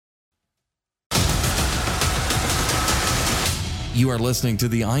You are listening to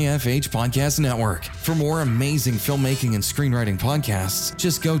the IFH Podcast Network. For more amazing filmmaking and screenwriting podcasts,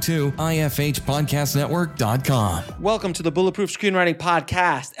 just go to ifhpodcastnetwork.com. Welcome to the Bulletproof Screenwriting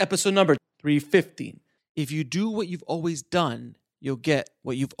Podcast, episode number 315. If you do what you've always done, you'll get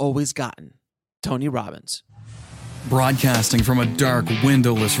what you've always gotten. Tony Robbins. Broadcasting from a dark,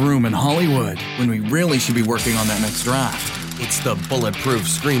 windowless room in Hollywood, when we really should be working on that next draft. It's the Bulletproof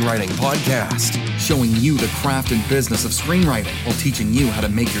Screenwriting Podcast, showing you the craft and business of screenwriting while teaching you how to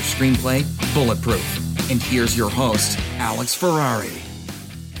make your screenplay bulletproof. And here's your host, Alex Ferrari.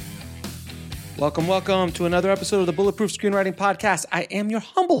 Welcome to another episode of the Bulletproof Screenwriting Podcast. I am your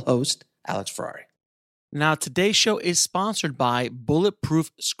humble host, Alex Ferrari. Now, today's show is sponsored by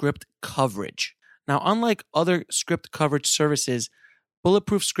Bulletproof Script Coverage. Now, unlike other script coverage services,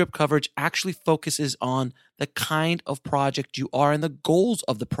 Bulletproof Script Coverage actually focuses on the kind of project you are and the goals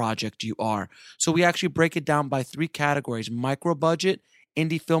of the project you are. So we actually break it down by three categories: micro budget,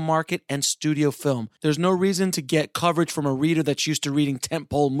 indie film market, and studio film. There's no reason to get coverage from a reader that's used to reading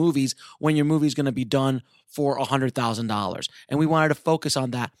tentpole movies when your movie's going to be done for $100,000. And we wanted to focus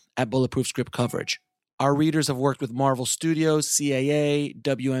on that at Bulletproof Script Coverage. Our readers have worked with Marvel Studios, CAA,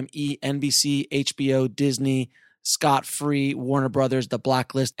 WME, NBC, HBO, Disney, Scott Free, Warner Brothers, The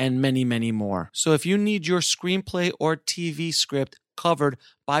Blacklist, and many, many more. So if you need your screenplay or TV script covered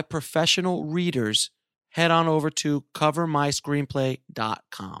by professional readers, head on over to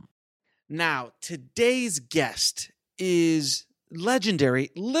covermyscreenplay.com. Now, today's guest is legendary,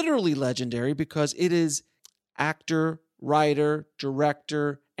 literally legendary, because it is actor, writer,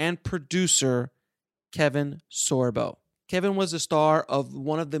 director, and producer Kevin Sorbo. Kevin was the star of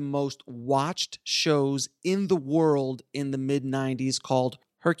one of the most watched shows in the world in the mid-90s called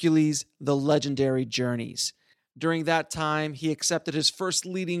Hercules, The Legendary Journeys. During that time, he accepted his first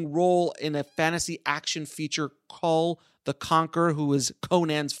leading role in a fantasy action feature, Kull the Conqueror, who was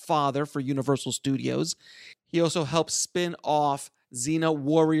Conan's father for Universal Studios. He also helped spin off Xena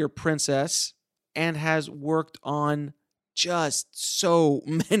Warrior Princess and has worked on just so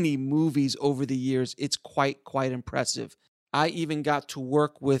many movies over the years. It's quite impressive. I even got to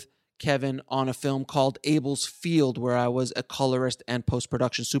work with Kevin on a film called Abel's Field, where I was a colorist and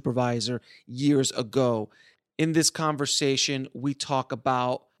post-production supervisor years ago. In this conversation, we talk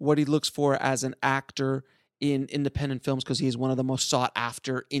about what he looks for as an actor in independent films, because he is one of the most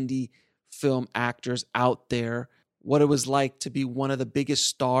sought-after indie film actors out there, what it was like to be one of the biggest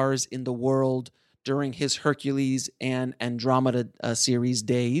stars in the world during his Hercules and Andromeda series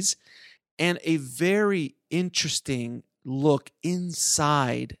days, and a very interesting look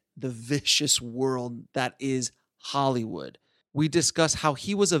inside the vicious world that is Hollywood. We discuss how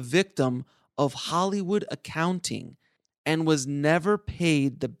he was a victim of Hollywood accounting and was never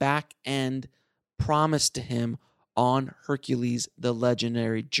paid the back end promised to him on Hercules, The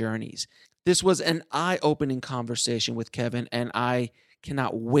Legendary Journeys. This was an eye-opening conversation with Kevin, and I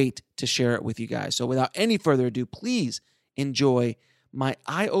cannot wait to share it with you guys. So without any further ado, please enjoy my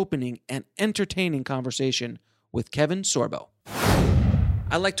eye-opening and entertaining conversation with Kevin Sorbo.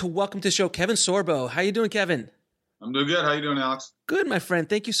 I'd like to welcome to the show Kevin Sorbo. How you doing, Kevin? I'm doing good. How you doing, Alex? Good, my friend.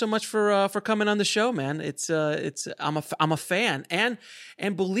 Thank you so much for coming on the show, man. I'm a fan, and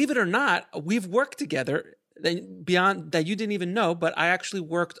believe it or not, we've worked together beyond that you didn't even know. But I actually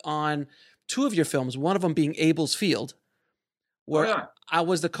worked on two of your films. One of them being Abel's Field, where I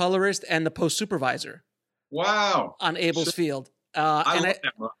was the colorist and the post supervisor. Wow! On Abel's Field. I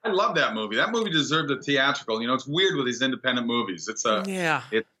love that movie. That movie deserved a theatrical. You know, it's weird with these independent movies. It's luck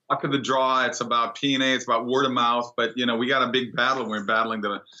of the draw. It's about P&A. It's about word of mouth. But you know, we got a big battle. We're battling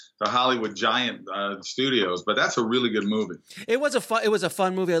the Hollywood giant studios. But that's a really good movie. It was a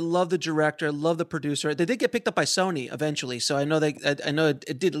fun movie. I love the director. I love the producer. They did get picked up by Sony eventually, so I know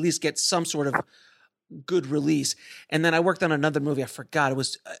it did at least get some sort of good release. And then I worked on another movie. I forgot. It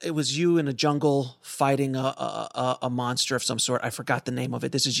was you in a jungle fighting a monster of some sort. I forgot the name of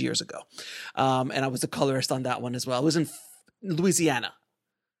it. This is years ago. And I was the colorist on that one as well. It was in Louisiana.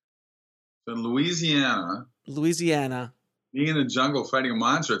 So Louisiana. Being in the jungle fighting a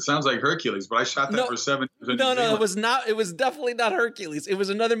monster. It sounds like Hercules, but I shot that for 7 years. No, it was not. It was definitely not Hercules. It was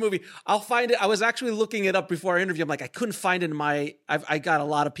another movie. I'll find it. I was actually looking it up before our interview. I'm like, I couldn't find it in my. I got a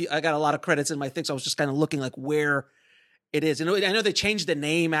lot of credits in my thing, so I was just kind of looking like where it is. And I know they changed the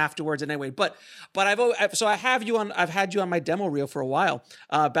name afterwards. And anyway, but I have you on. I've had you on my demo reel for a while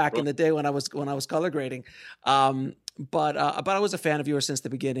back in the day when I was color grading. But I was a fan of yours since the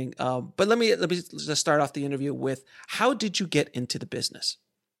beginning. But let me just start off the interview with, how did you get into the business?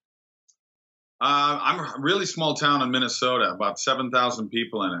 I'm a really small town in Minnesota, about 7,000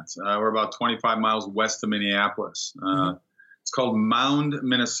 people in it. We're about 25 miles west of Minneapolis. It's called Mound,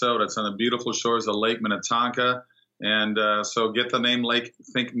 Minnesota. It's on the beautiful shores of Lake Minnetonka. And so get the name Lake,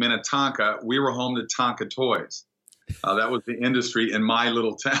 think Minnetonka. We were home to Tonka Toys. That was the industry in my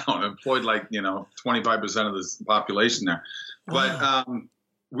little town. Employed 25% of the population there. Wow. But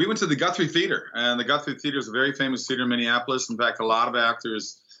we went to the Guthrie Theater, and the Guthrie Theater is a very famous theater in Minneapolis. In fact, a lot of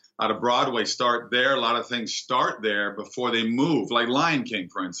actors out of Broadway start there. A lot of things start there before they move. Like Lion King,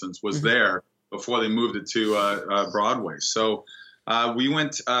 for instance, was there before they moved it to Broadway. So we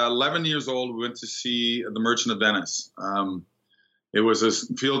went 11 years old. We went to see The Merchant of Venice. It was a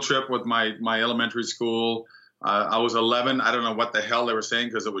field trip with my elementary school. I was 11. I don't know what the hell they were saying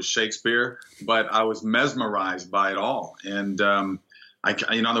because it was Shakespeare, but I was mesmerized by it all. And on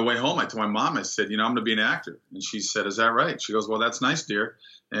the way home, I told my mom, I said, I'm going to be an actor. And she said, "Is that right?" She goes, "Well, that's nice, dear."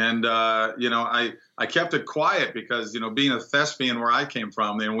 And, I kept it quiet because, being a thespian where I came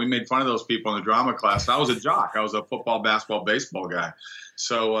from, we made fun of those people in the drama class. I was a jock. I was a football, basketball, baseball guy.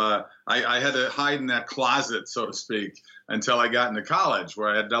 So I had to hide in that closet, so to speak, until I got into college where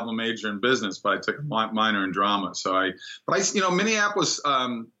I had double major in business, but I took a minor in drama. Minneapolis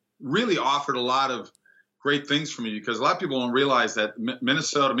really offered a lot of great things for me because a lot of people don't realize that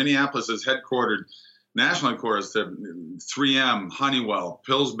Minneapolis is national headquarters to 3M, Honeywell,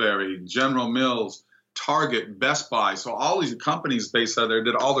 Pillsbury, General Mills, Target, Best Buy. So all these companies based out there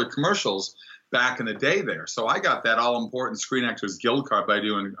did all their commercials back in the day there. So I got that all-important Screen Actors Guild card by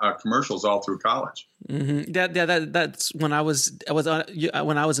doing commercials all through college. Mm-hmm. That's when I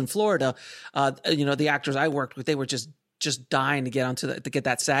was in Florida. The actors I worked with, they were just dying to get to get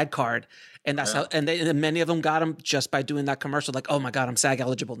that SAG card, and that's how. And many of them got them just by doing that commercial. Like, oh my God, I'm SAG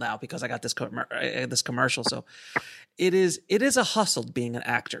eligible now because I got this commercial. So it is a hustle being an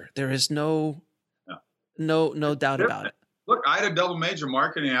actor. There is no doubt about it. Look, I had a double major,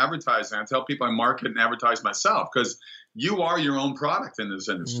 marketing and advertising. I tell people I market and advertise myself because you are your own product in this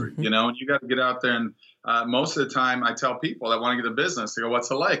industry, and you got to get out there. And most of the time I tell people that want to get a business, they go, "What's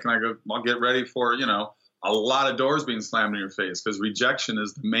it like?" And I go, "I'll get ready for, a lot of doors being slammed in your face because rejection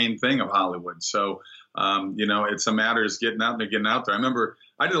is the main thing of Hollywood." So, it's a matter of getting out there. I remember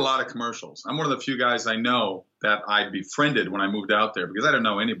I did a lot of commercials. I'm one of the few guys I know that I befriended when I moved out there because I didn't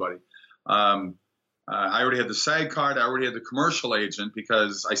know anybody. I already had the SAG card. I already had the commercial agent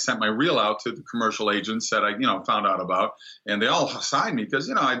because I sent my reel out to the commercial agents that I, found out about. And they all signed me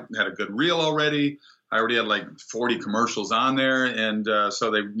because, I had a good reel already. I already had like 40 commercials on there. And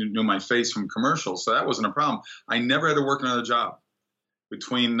so they knew my face from commercials. So that wasn't a problem. I never had to work another job.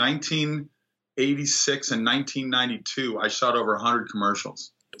 Between 1986 and 1992, I shot over 100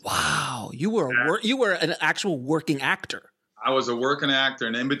 commercials. Wow. You were an actual working actor. I was a working actor,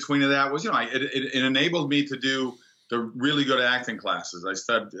 and in between of that was, it enabled me to do the really good acting classes. I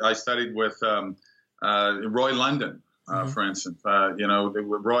studied with Roy London, for instance. Roy,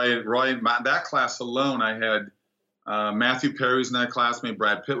 that class alone, I had Matthew Perry was in that class with me,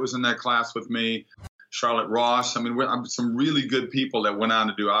 Brad Pitt was in that class with me, Charlotte Ross. I mean, some really good people that went on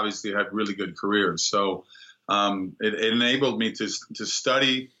to do, obviously, had really good careers. So it enabled me to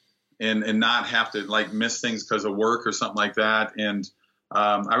study and not have to miss things because of work or something like that. And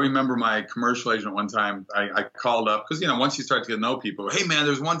I remember my commercial agent one time, I called up because, once you start to get to know people, "Hey man,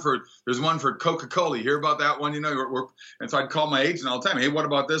 there's one for Coca-Cola. You hear about that one?" And so I'd call my agent all the time. "Hey, what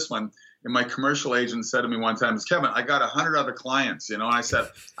about this one?" And my commercial agent said to me one time, "Kevin, I got 100 other clients, And I said,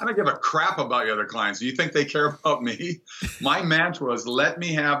 "I don't give a crap about your other clients. Do you think they care about me?" My mantra was, let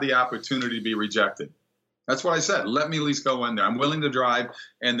me have the opportunity to be rejected. That's what I said. Let me at least go in there. I'm willing to drive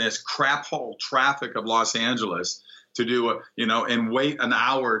in this crap hole traffic of Los Angeles to do and wait an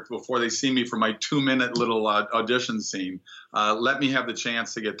hour before they see me for my 2-minute little audition scene. Let me have the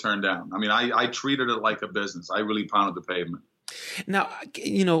chance to get turned down. I mean, I treated it like a business. I really pounded the pavement. Now, I've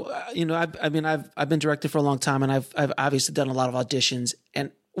been directed for a long time, and I've obviously done a lot of auditions,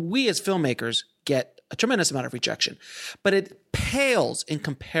 and we as filmmakers get a tremendous amount of rejection, but it pales in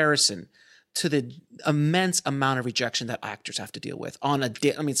comparison to the immense amount of rejection that actors have to deal with on a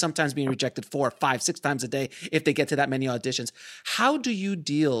day. I mean, sometimes being rejected 4, 5, 6 times a day if they get to that many auditions. How did you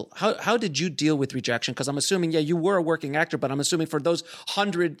deal with rejection? Because I'm assuming, you were a working actor, but I'm assuming for those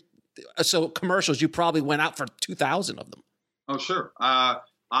 100 or so commercials, you probably went out for 2,000 of them. Oh, sure. I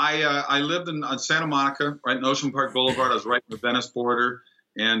lived in Santa Monica, right in Ocean Park Boulevard. I was right in the Venice border.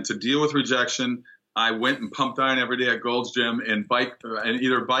 And to deal with rejection, I went and pumped iron every day at Gold's Gym and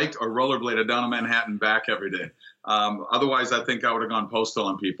either biked or rollerbladed down to Manhattan back every day. Otherwise, I think I would have gone postal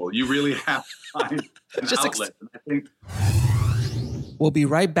on people. You really have to find an outlet. We'll be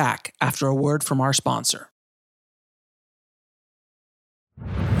right back after a word from our sponsor.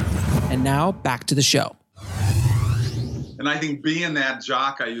 And now back to the show. And I think being that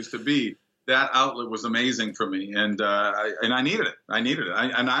jock I used to be, that outlet was amazing for me. And I needed it.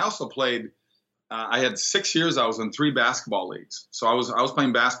 And I also played, I had 6 years, I was in 3 basketball leagues. So I was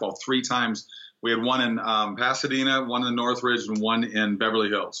playing basketball 3 times. We had one in Pasadena, one in Northridge, and one in Beverly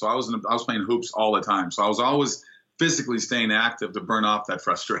Hills. So I was playing hoops all the time. So I was always physically staying active to burn off that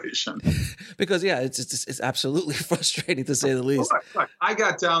frustration. Because it's absolutely frustrating to say the least. Look, I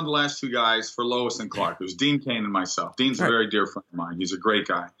got down the last 2 guys for Lois and Clark. It was Dean Cain and myself. Dean's a very dear friend of mine. He's a great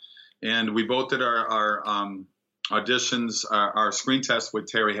guy. And we both did our auditions, our screen test with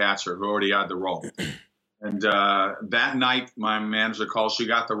Terry Hatcher, who already had the role. And that night, my manager called. She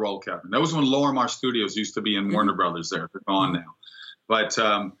got the role, Kevin. That was when Lorimar Studios used to be in Warner Brothers there. They're gone now. But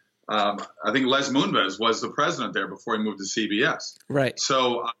I think Les Moonves was the president there before he moved to CBS. Right.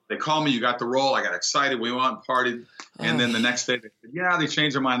 So they called me. You got the role. I got excited. We went and partied. And then the next day, they said, yeah, they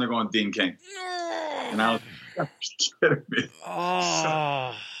changed their mind. They're going Dean Cain. And I was like, kidding me.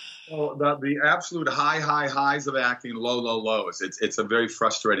 So the absolute highs of acting, lows. It's a very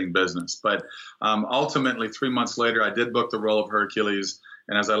frustrating business. But ultimately, 3 months later, I did book the role of Hercules.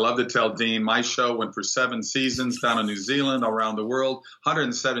 And as I love to tell Dean, my show went for 7 seasons down in New Zealand, around the world,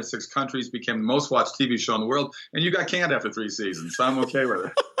 176 countries, became the most watched TV show in the world. And you got canned after 3 seasons. So I'm okay with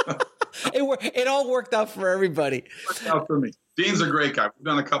it. It all worked out for everybody. It worked out for me. Dean's a great guy. We've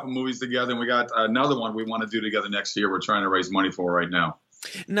done a couple movies together, and we got another one we want to do together next year. We're trying to raise money for right now.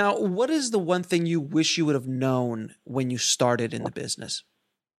 Now, what is the one thing you wish you would have known when you started in the business?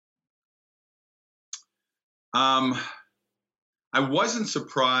 I wasn't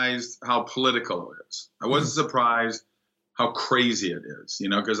surprised how political it is. I wasn't surprised how crazy it is,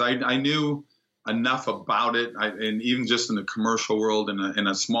 because I knew enough about it. And even just in the commercial world, in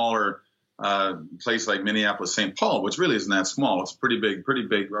a smaller place like Minneapolis, St. Paul, which really isn't that small. It's pretty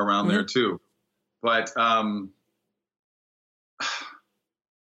big around there too. But I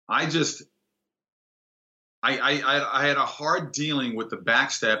had a hard dealing with the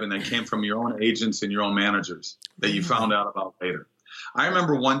backstabbing that came from your own agents and your own managers that you found out about later. I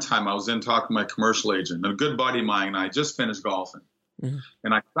remember one time I was in talking to my commercial agent, and a good buddy of mine and I just finished golfing.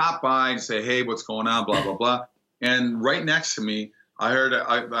 And I stopped by and say, hey, what's going on, blah, blah, blah. And right next to me, I heard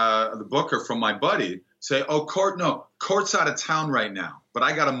the booker from my buddy say, oh, Court's out of town right now, but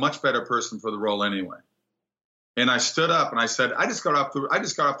I got a much better person for the role anyway. And I stood up and I said, I just got off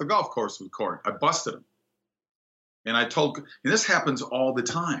the golf course with Court. I busted him. And I told, and this happens all the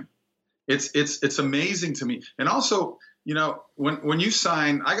time. It's amazing to me. And also, when you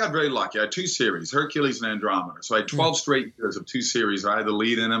sign, I got very lucky. I had 2 series, Hercules and Andromeda. So I had 12 straight years of 2 series. I had the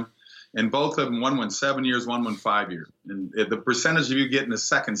lead in them. And both of them, one went 7 years, one went 5 years. And the percentage of you get in the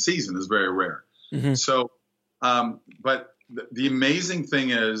second season is very rare. So, but the amazing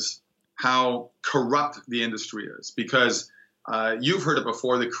thing is how corrupt the industry is, because you've heard it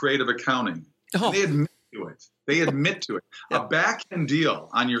before, the creative accounting. They admit to it. A back-end deal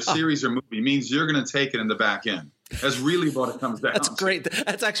on your series or movie means you're going to take it in the back end. That's really what it comes down to. That's great.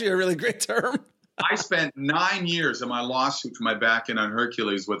 That's actually a really great term. I spent 9 years in my lawsuit for my back end on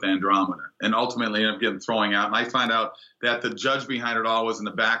Hercules with Andromeda, and ultimately ended up getting thrown out. And I find out that the judge behind it all was in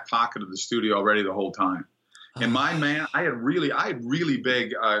the back pocket of the studio already the whole time. And my man, I had really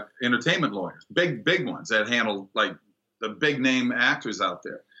big entertainment lawyers, big ones that handled like the big name actors out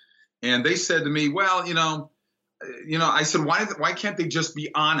there. And they said to me, well, I said, why can't they just be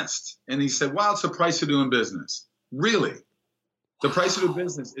honest? And he said, well, it's the price of doing business. Really? The price of doing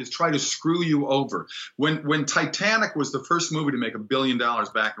business is try to screw you over. When Titanic was the first movie to make $1 billion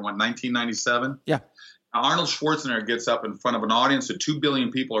back in 1997? Yeah. Arnold Schwarzenegger gets up in front of an audience of 2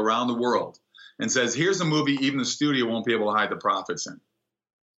 billion people around the world and says, here's a movie even the studio won't be able to hide the profits in.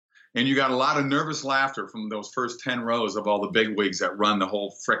 And you got a lot of nervous laughter from those first 10 rows of all the bigwigs that run the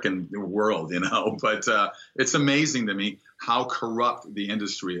whole frickin' world, But it's amazing to me how corrupt the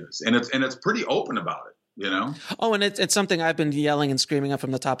industry is. And it's pretty open about it. Oh, and it's something I've been yelling and screaming up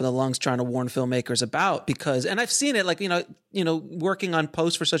from the top of the lungs, trying to warn filmmakers about, because, and I've seen it, like, working on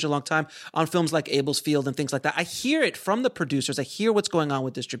post for such a long time on films like Abel's Field and things like that. I hear it from the producers. I hear what's going on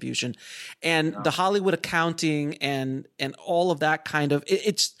with distribution and the Hollywood accounting and all of that kind of,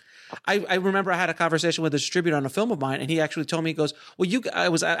 I remember I had a conversation with a distributor on a film of mine, and he actually told me, he goes, well, I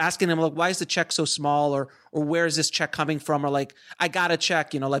was asking him, like, why is the check so small, or where is this check coming from? Or like, I got a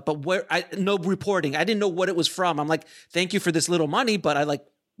check, but no reporting. I didn't know what it was from. I'm like, thank you for this little money, but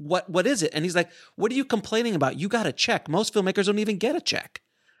what is it? And he's like, what are you complaining about? You got a check. Most filmmakers don't even get a check.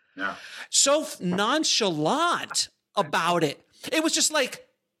 Yeah. So nonchalant about it. It was just like,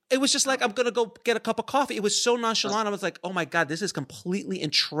 I'm going to go get a cup of coffee. It was so nonchalant. I was like, oh my God, this is completely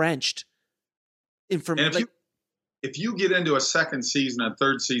entrenched information. if you get into a second season, a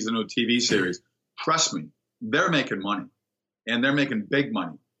third season of a TV series, trust me, they're making money, and they're making big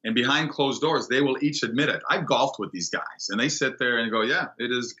money. And behind closed doors, they will each admit it. I've golfed with these guys, and they sit there and go, yeah,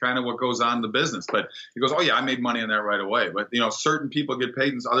 it is kind of what goes on in the business. But he goes, oh, yeah, I made money on that right away. But, certain people get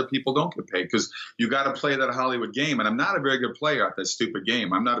paid and other people don't get paid because you got to play that Hollywood game. And I'm not a very good player at that stupid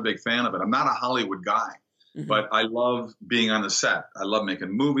game. I'm not a big fan of it. I'm not a Hollywood guy. Mm-hmm. But I love being on the set. I love making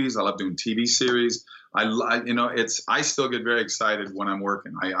movies. I love doing TV series. I still get very excited when I'm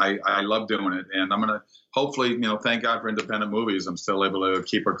working. I love doing it, and I'm gonna hopefully, thank God for independent movies. I'm still able to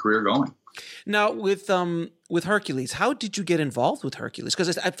keep our career going. Now, with Hercules, how did you get involved with Hercules?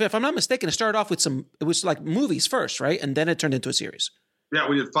 Because if I'm not mistaken, it started off with it was like movies first, right, and then it turned into a series. Yeah,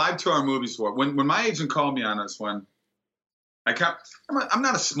 we did 5 2-hour movies for it. When my agent called me on this one, I'm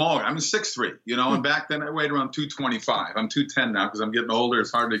not a small guy. I'm 6'3", and back then I weighed around 225. I'm 210 now because I'm getting older.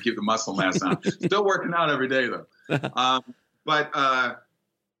 It's hard to keep the muscle mass on. Still working out every day, though. But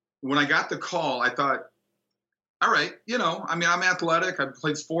when I got the call, I thought, all right, I'm athletic. I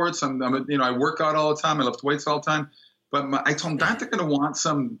played sports. I work out all the time. I lift weights all the time. But I told them, aren't they going to want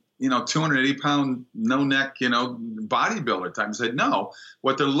some, 280-pound, no-neck, bodybuilder type? I said, no.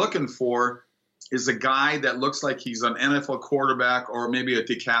 What they're looking for is a guy that looks like he's an NFL quarterback or maybe a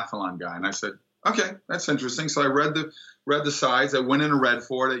decathlon guy. And I said, okay, that's interesting. So I read the sides. I went in and read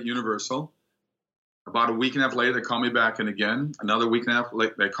for it at Universal. About a week and a half later, they called me back in again. Another week and a half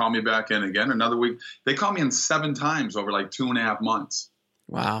later, they called me back in again. Another week. They called me in 7 times over like 2.5 months.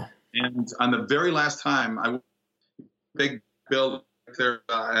 Wow. And on the very last time, I went to a big building there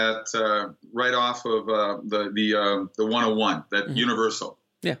at right off of the 101, that mm-hmm. Universal.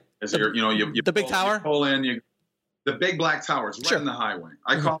 Yeah. As you the big tower? You pull in, the big black tower is right in the highway.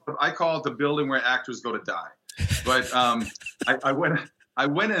 I call it the building where actors go to die. But I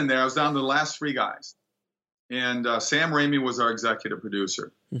went in there. I was down to the last 3 guys. And Sam Raimi was our executive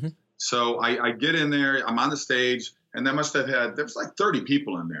producer. Mm-hmm. So I get in there. I'm on the stage. And there was like 30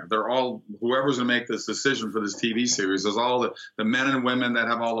 people in there. They're all, whoever's going to make this decision for this TV series, there's all the men and women that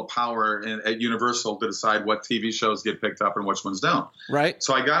have all the power at Universal to decide what TV shows get picked up and which ones don't. Right.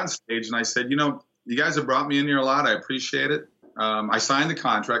 So I got on stage and I said, you guys have brought me in here a lot. I appreciate it. I signed the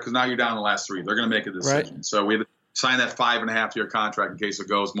contract because now you're down to the last 3. They're going to make a decision. Right. So we signed that 5.5-year contract in case it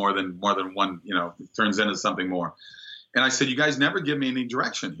goes more than one, turns into something more. And I said, you guys never give me any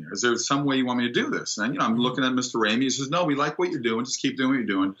direction here. Is there some way you want me to do this? And, I'm looking at Mr. Raimi. He says, no, we like what you're doing. Just keep doing what you're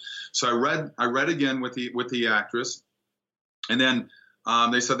doing. So I read again with the actress. And then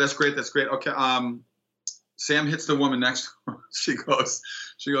they said, that's great. That's great. Okay. Sam hits the woman next to her. She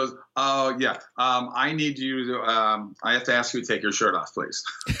goes, oh, yeah. I need you to, I have to ask you to take your shirt off, please.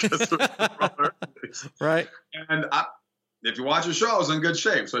 Right. And if you watch the show, I was in good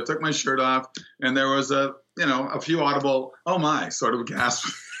shape. So I took my shirt off, and there was a few audible, oh my, sort of gasp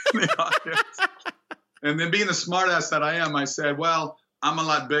in the audience. And then being the smartass that I am, I said, well, I'm a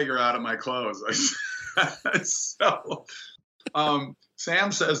lot bigger out of my clothes. So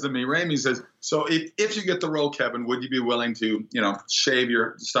Sam says to me, Raimi says, so if you get the role, Kevin, would you be willing to, shave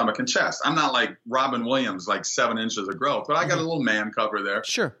your stomach and chest? I'm not like Robin Williams, like 7 inches of growth, but I got a little man cover there.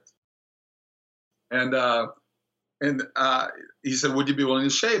 Sure. And he said, would you be willing to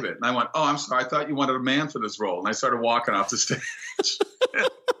shave it? And I went, oh, I'm sorry. I thought you wanted a man for this role. And I started walking off the stage.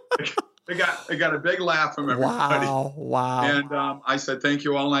 I got a big laugh from everybody. Wow. And I said, thank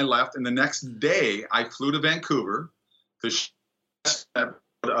you all. And I left. And the next day, I flew to Vancouver to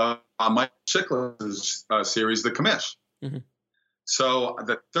my Chiklis series, The Commish. Mm-hmm. So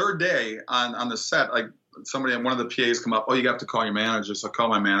the third day on the set, one of the PAs come up, oh, you have to call your manager. So I call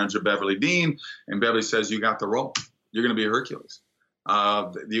my manager, Beverly Dean, and Beverly says, you got the role. You're going to be a Hercules.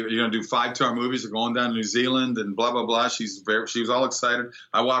 You're going to do 5 2-hour movies. You're going down to New Zealand and blah, blah, blah. She was all excited.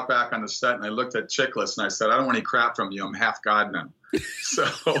 I walked back on the set and I looked at Chickless and I said, I don't want any crap from you. I'm half God now.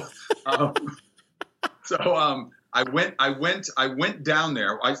 I went down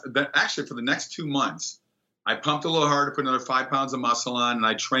there. Actually, for the next 2 months, I pumped a little harder, put another 5 pounds of muscle on, and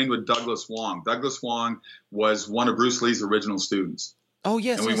I trained with Douglas Wong. Douglas Wong was one of Bruce Lee's original students. Oh,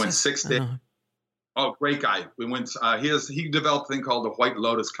 yes. And we went 6 days. Oh, great guy. We went. He developed a thing called the White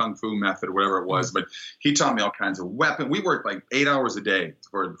Lotus Kung Fu method, or whatever it was. But he taught me all kinds of weapons. We worked like 8 hours a day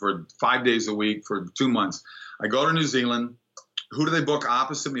for 5 days a week for 2 months. I go to New Zealand. Who do they book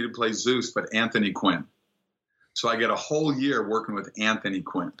opposite me to play Zeus but Anthony Quinn? So I get a whole year working with Anthony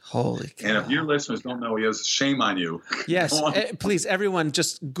Quinn. Holy cow. And if your listeners don't know who he is, shame on you. Yes. Please, everyone,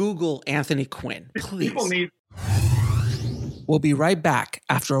 just Google Anthony Quinn. Please. People need. We'll be right back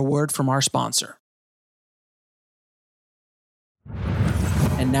after a word from our sponsor.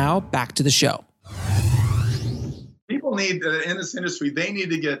 And now back to the show. people need in this industry, they need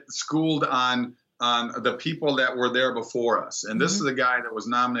to get schooled on the people that were there before us. And this is a guy that was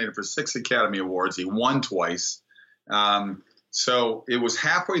nominated for 6 Academy Awards. He won twice. So it was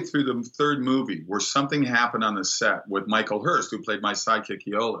halfway through the third movie where something happened on the set with Michael Hurst, who played my sidekick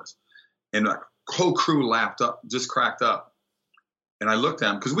Eolus. And the whole crew laughed up, just cracked up. And I looked at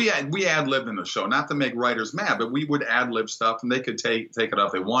him, because we ad-libbed in the show, not to make writers mad, but we would ad-lib stuff, and they could take it up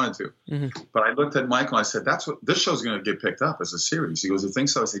if they wanted to. But I looked at Michael and I said, this show's going to get picked up as a series. He goes, you think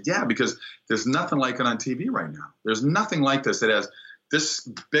so? I said, yeah, because there's nothing like it on TV right now. There's nothing like this that has this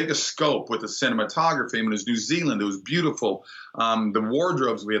big a scope with the cinematography. I mean, it was New Zealand. It was beautiful. The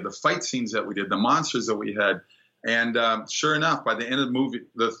wardrobes we had, the fight scenes that we did, the monsters that we had. And sure enough, by the end of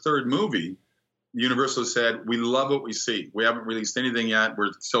the third movie, Universal said, we love what we see. We haven't released anything yet.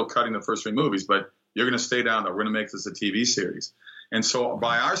 We're still cutting the first 3 movies, but you're going to stay down there. We're going to make this a TV series. And so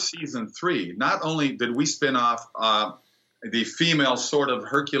by our season 3, not only did we spin off the female sort of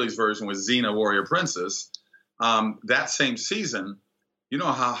Hercules version with Xena, Warrior Princess, that same season, you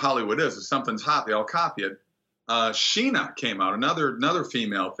know how Hollywood is. If something's hot, they all copy it. Sheena came out, another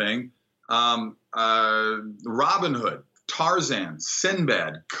female thing. Robin Hood, Tarzan,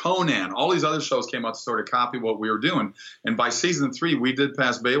 Sinbad, Conan, all these other shows came out to sort of copy what we were doing. And by season 3, we did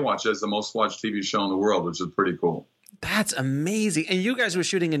pass Baywatch as the most watched TV show in the world, which is pretty cool. That's amazing. And you guys were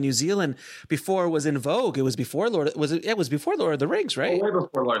shooting in New Zealand before it was in vogue. It was before It was before Lord of the Rings, right? Oh, way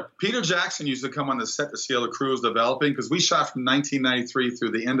before Lord. Peter Jackson used to come on the set to see how the crew was developing, because we shot from 1993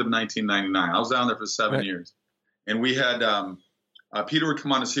 through the end of 1999. I was down there for 7 years. And we had Peter would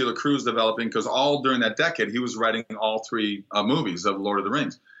come on to see how the crew was developing, because all during that decade, he was writing all 3 movies of Lord of the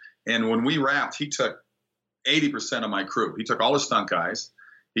Rings. And when we wrapped, he took 80% of my crew. He took all the stunt guys.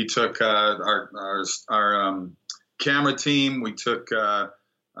 He took our camera team. We took John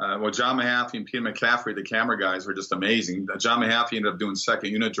Mahaffey and Peter McCaffrey, the camera guys, were just amazing. John Mahaffey ended up doing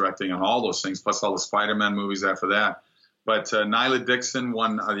second unit directing on all those things, plus all the Spider-Man movies after that. But Nyla Dixon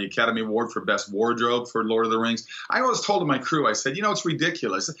won the Academy Award for Best Wardrobe for Lord of the Rings. I always told my crew, I said, it's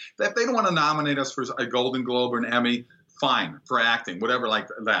ridiculous. If they don't want to nominate us for a Golden Globe or an Emmy, fine, for acting, whatever like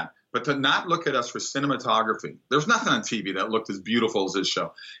that. But to not look at us for cinematography, there's nothing on TV that looked as beautiful as this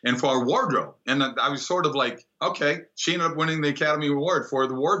show. And for our wardrobe, and I was sort of like, okay, she ended up winning the Academy Award for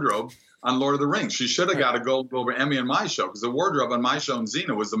the wardrobe on Lord of the Rings. She should have got a Golden Globe or Emmy on my show, because the wardrobe on my show in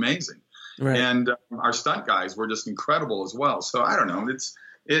Xena was amazing. Right. And our stunt guys were just incredible as well. So I don't know. It's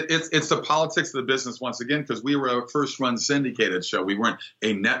the politics of the business once again, because we were a first-run syndicated show. We weren't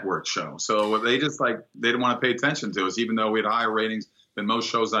a network show. So they just they didn't want to pay attention to us, even though we had higher ratings than most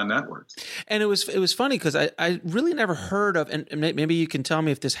shows on networks. And it was funny, because I really never heard of, and maybe you can tell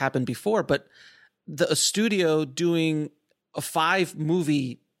me if this happened before, but a studio doing a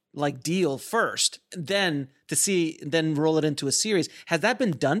 5-movie deal first, then roll it into a series. Has that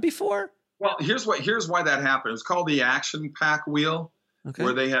been done before? Well, here's why that happened. It's called the Action Pack Wheel,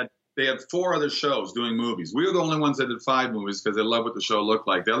 where they had 4 other shows doing movies. We were the only ones that did 5 movies because they loved what the show looked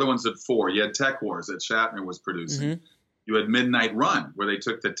like. The other ones did 4. You had Tech Wars that Shatner was producing. You had Midnight Run, where they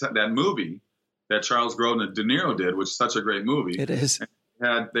took that movie that Charles Grodin and De Niro did, which is such a great movie. It is.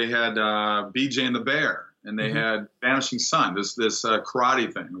 They had BJ and the Bear, and they had Vanishing Sun, this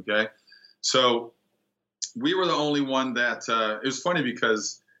karate thing. Okay, so we were the only one that. It was funny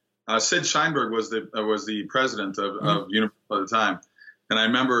because Sid Sheinberg was the president of Universal at the time, and I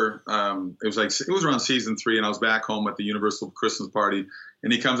remember it was around season 3, and I was back home at the Universal Christmas party,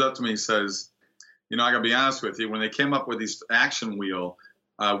 and he comes up to me and says, I got to be honest with you, when they came up with these action wheel,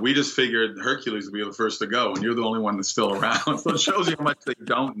 we just figured Hercules would be the first to go, and you're the only one that's still around. So it shows you how much they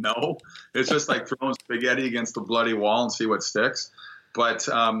don't know. It's just like throwing spaghetti against the bloody wall and see what sticks. But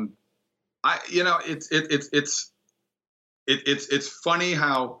it's funny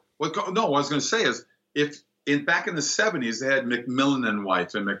how. What I was going to say is, back in the 70s, they had McMillan and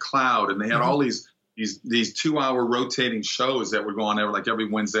Wife and McCloud, and they had all these 2-hour rotating shows that would go on every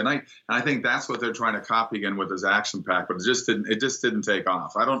Wednesday night. And I think that's what they're trying to copy again with this Action Pack, but it just didn't take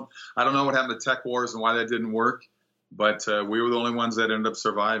off. I don't know what happened to Tech Wars and why that didn't work, but we were the only ones that ended up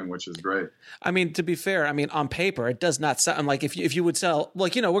surviving, which is great. I mean, to be fair, on paper, it does not sound like if you would sell, we're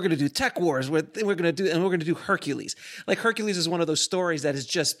going to do Tech Wars, we're going to do Hercules. Hercules is one of those stories that has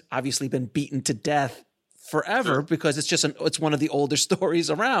just obviously been beaten to death forever because it's one of the older stories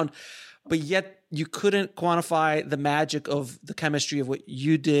around. But yet you couldn't quantify the magic of the chemistry of what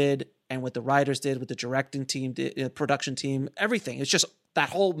you did and what the writers did, what the directing team did, production team, everything. It's just that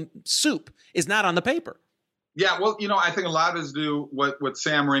whole soup is not on the paper. Yeah, well, I think a lot of us do what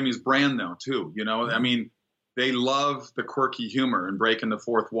Sam Raimi's brand now too. They love the quirky humor and breaking the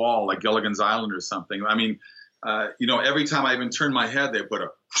fourth wall like Gilligan's Island or something. every time I even turned my head, they put a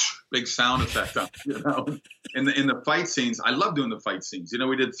big sound effect on, in the fight scenes. I love doing the fight scenes.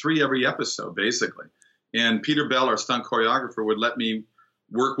 We did 3 every episode basically. And Peter Bell, our stunt choreographer, would let me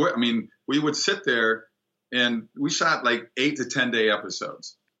work with, we would sit there and we shot like 8 to 10 day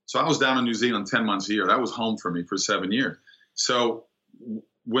episodes. So I was down in New Zealand 10 months a year. That was home for me for 7 years. So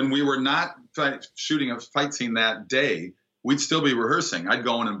when we were not shooting a fight scene that day, we'd still be rehearsing. I'd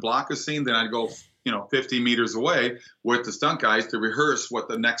go in and block a scene, then I'd go, 50 meters away with the stunt guys to rehearse what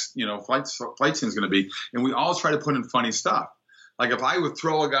the next, fight scene is going to be. And we always try to put in funny stuff. Like if I would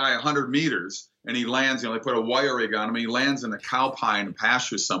throw a guy 100 meters and he lands, they put a wire rig on him, he lands in a cow pie in a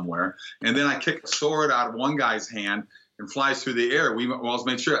pasture somewhere. And then I kick a sword out of one guy's hand and flies through the air. We always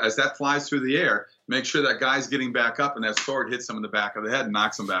make sure as that flies through the air, make sure that guy's getting back up and that sword hits him in the back of the head and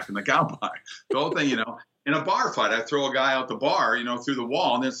knocks him back in the cow pie. The whole thing, in a bar fight, I throw a guy out the bar, through the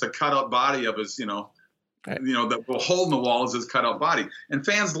wall, and it's the cut-out body of his, right. The hole in the wall is his cut-out body. And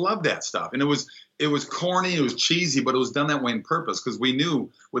fans love that stuff. And it was corny, it was cheesy, but it was done that way on purpose because we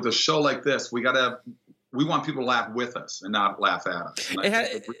knew with a show like this, we want people to laugh with us and not laugh at us.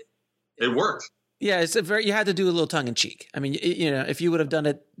 It worked. Yeah, you had to do a little tongue in cheek. If you would have done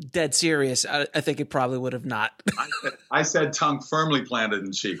it dead serious, I think it probably would have not. I said tongue firmly planted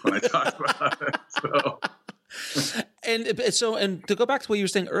in cheek when I talked about it. So. And to go back to what you were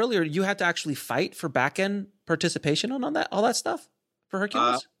saying earlier, you had to actually fight for back end participation on all that stuff for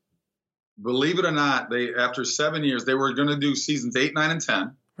Hercules. Believe it or not, after 7 years, they were going to do seasons 8, 9, and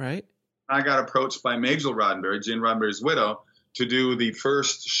 10. Right. I got approached by Majel Roddenberry, Gene Roddenberry's widow, to do the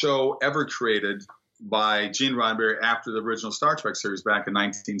first show ever created by Gene Roddenberry after the original Star Trek series back in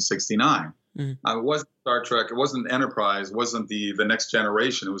 1969. Mm-hmm. It wasn't Star Trek, it wasn't Enterprise, it wasn't the Next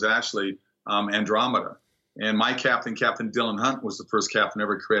Generation. It was actually Andromeda. And my captain, Captain Dylan Hunt, was the first captain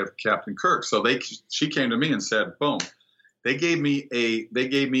ever created for Captain Kirk. So she came to me and said, boom. They gave me a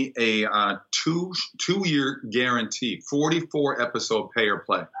 2-year guarantee, 44 episode pay or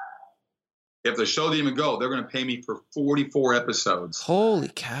play. If the show didn't even go, they're going to pay me for 44 episodes. Holy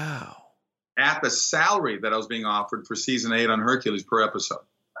cow. At the salary that I was being offered for season 8 on Hercules per episode.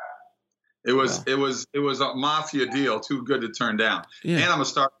 It was a mafia deal, too good to turn down. Yeah. And I'm a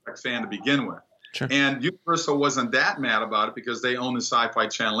Star Trek fan to begin with. Sure. And Universal wasn't that mad about it because they own the Sci-Fi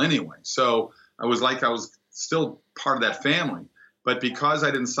Channel anyway. So I was still part of that family. But because I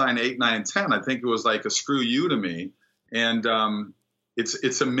didn't sign 8, 9, and 10, I think it was like a screw you to me. And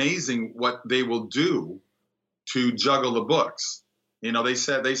it's amazing what they will do to juggle the books. They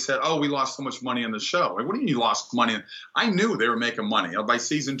said, oh, we lost so much money on the show. Like, what do you mean you lost money? I knew they were making money. By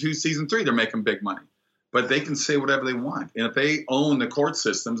season 2, season 3, they're making big money. But they can say whatever they want. And if they own the court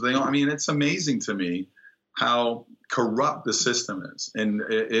systems, it's amazing to me how corrupt the system is.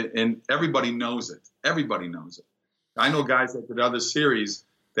 And everybody knows it. Everybody knows it. I know guys that did other series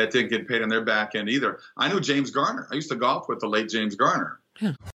that didn't get paid on their back end either. I knew James Garner. I used to golf with the late James Garner.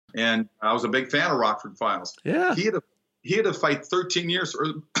 Yeah. And I was a big fan of Rockford Files. Yeah. He had to fight 13 years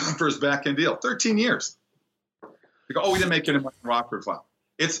for his back end deal. 13 years. They go, we didn't make any money in Rockford Files.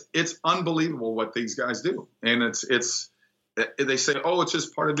 It's unbelievable what these guys do. And they say, it's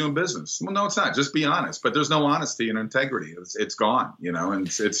just part of doing business. Well, no, it's not. Just be honest. But there's no honesty and integrity. It's gone, and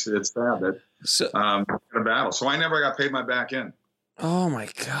it's sad that in a battle. So I never got paid my back end. Oh my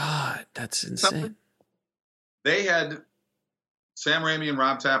God, that's insane. They had Sam Raimi and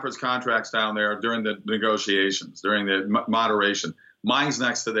Rob Tappert's contracts down there during the negotiations, during the moderation. Mine's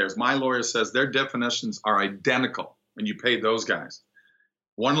next to theirs. My lawyer says their definitions are identical when you paid those guys.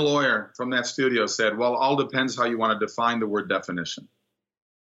 One lawyer from that studio said, well, all depends how you want to define the word definition.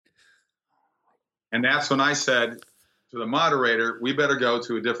 And that's when I said to the moderator, we better go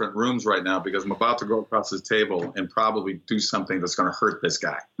to different rooms right now because I'm about to go across this table and probably do something that's going to hurt this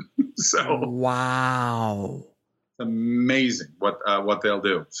guy. So wow. It's amazing what they'll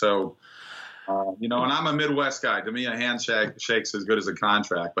do. So, and I'm a Midwest guy. To me, a handshake's as good as a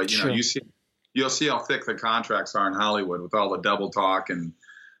contract. But, sure. You'll see how thick the contracts are in Hollywood with all the double talk and,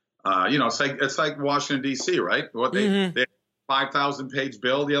 it's like Washington, D.C., right? They had a 5,000 page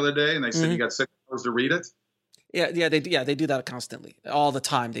bill the other day, and they said you got 6 hours to read it. Yeah, they do that constantly, all the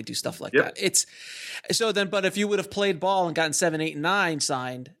time. They do stuff like that. It's so then, but if you would have played ball and gotten 7, 8, and 9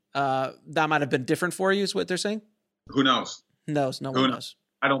 signed, that might have been different for you. Is what they're saying? Who knows? No one knows.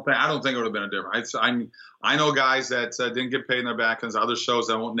 I don't think it would have been a difference. I know guys that didn't get paid in their back ends. Other shows,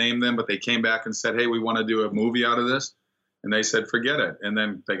 I won't name them, but they came back and said, "Hey, we want to do a movie out of this," and they said, "Forget it." And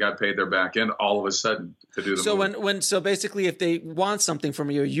then they got paid their back end all of a sudden to do the movie. So basically, if they want something from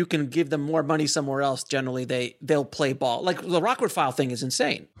you, you can give them more money somewhere else. Generally, they'll play ball. Like the Rockford File thing is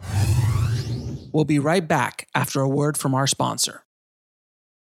insane. We'll be right back after a word from our sponsor.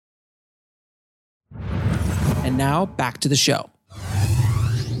 And now back to the show.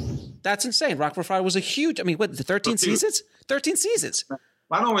 That's insane. Rockford Five was a huge, I mean, what, the 13 seasons? 13 seasons.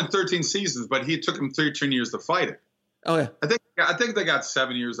 I don't know in 13 seasons, but he took him 13 years to fight it. Oh, yeah. I think they got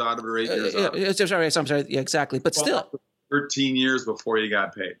 7 years out of it or 8 years out of it. I'm sorry. Yeah, exactly. But still. 13 years before he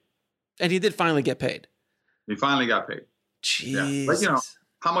got paid. And he did finally get paid. He finally got paid. Jeez. Yeah. But,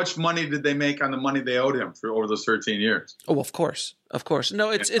 how much money did they make on the money they owed him for over those 13 years? Oh, of course. Of course. No,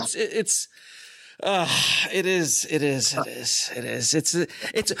 it is.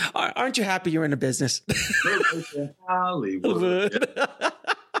 Aren't you happy you're in a business? Hollywood.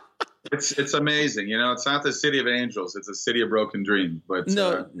 It's amazing. It's not the city of angels. It's a city of broken dreams. But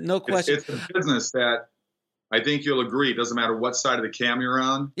no question. It's a business that I think you'll agree, doesn't matter what side of the cam you're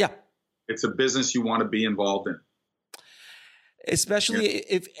on. Yeah. It's a business you want to be involved in. Especially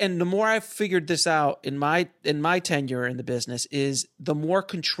and the more I've figured this out in my tenure in the business is the more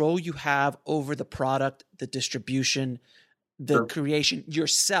control you have over the product, the distribution, the creation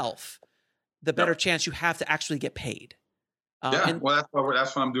yourself, the better chance you have to actually get paid. Well,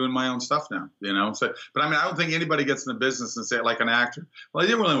 that's why I'm doing my own stuff now, So, but I mean, I don't think anybody gets in the business and say like an actor. Well, I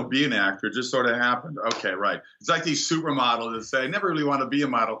didn't really want to be an actor; it just sort of happened. Okay, right. It's like these supermodels that say, "I never really want to be a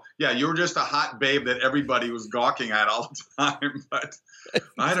model." Yeah, you were just a hot babe that everybody was gawking at all the time. But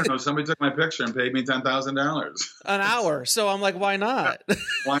I don't know. Somebody took my picture and paid me $10,000 an hour. So I'm like, why not?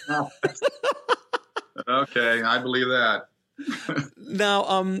 Why not? Okay, I believe that.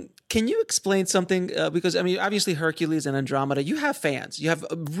 Now, can you explain something? Because, I mean, obviously Hercules and Andromeda, you have fans. You have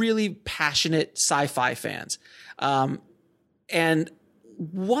really passionate sci-fi fans. And can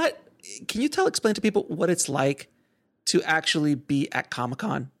you explain to people what it's like to actually be at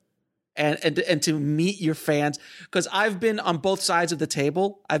Comic-Con and to meet your fans? Because I've been on both sides of the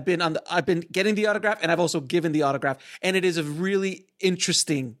table. I've been getting the autograph and I've also given the autograph. And it is a really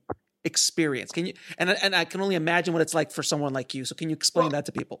interesting experience. Can you and I can only imagine what it's like for someone like you. So can you explain that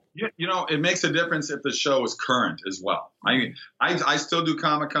to people? It makes a difference if the show is current as well. I still do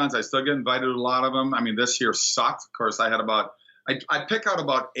Comic-Cons. I still get invited to a lot of them. I mean, this year sucked. Of course, I pick out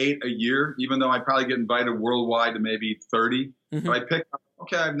about 8 a year, even though I probably get invited worldwide to maybe 30. Mm-hmm. So I pick up,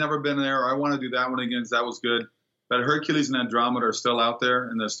 okay, I've never been there. I want to do that one again. That was good. But Hercules and Andromeda are still out there,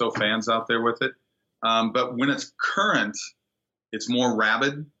 and there's still fans out there with it. But when it's current, it's more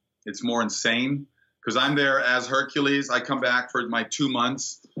rabid. It's more insane because I'm there as Hercules. I come back for my 2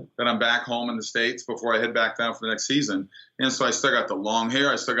 months, then I'm back home in the States before I head back down for the next season. And so I still got the long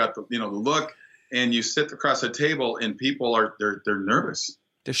hair. I still got the look. And you sit across a table and people they're nervous.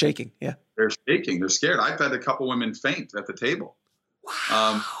 They're shaking. Yeah. They're shaking. They're scared. I've had a couple women faint at the table.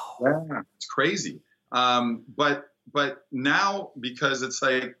 Wow. It's crazy. But now, because it's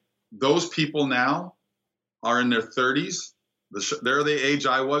like those people now are in their 30s. They're the age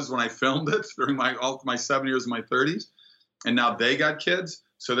I was when I filmed it during my 7 years of my 30s. And now they got kids.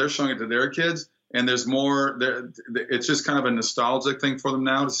 So they're showing it to their kids. And there's more. It's just kind of a nostalgic thing for them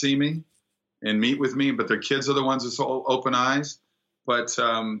now to see me and meet with me. But their kids are the ones with so open eyes. But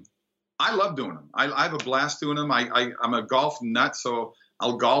I love doing them. I have a blast doing them. I'm a golf nut. So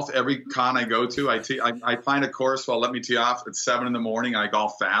I'll golf every con I go to. I find a course, so I'll let me tee off at 7 in the morning. I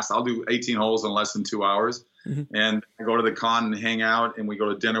golf fast. I'll do 18 holes in less than 2 hours. Mm-hmm. And I go to the con and hang out, and we go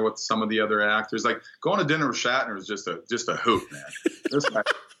to dinner with some of the other actors. Like going to dinner with Shatner is just a hoot, man.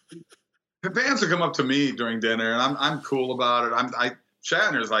 The fans will come up to me during dinner, and I'm cool about it.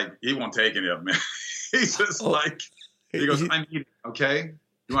 Shatner's like, he won't take any of them, man. He's just he goes, I'm eating, okay?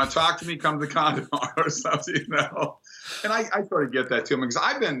 You want to talk to me? Come to the con tomorrow or something, And I sort of get that too, because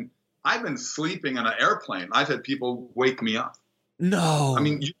I've been sleeping on an airplane. I've had people wake me up. No, I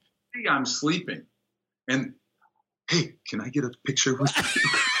mean, you see, I'm sleeping, and hey, can I get a picture with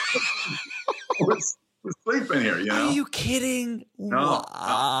you? we're sleeping here, Are you kidding? No,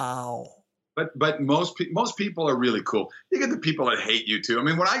 wow. No. But most people are really cool. You get the people that hate you too. I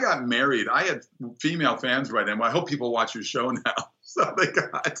mean, when I got married, I had female fans right in. Well, I hope people watch your show now. So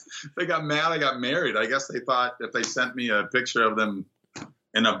they got mad I got married. I guess they thought if they sent me a picture of them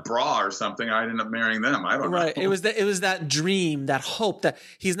in a bra or something, I'd end up marrying them. I don't know. Right. It was that dream, that hope that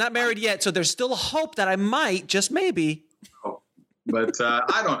he's not married yet. So there's still a hope that I might, just maybe. But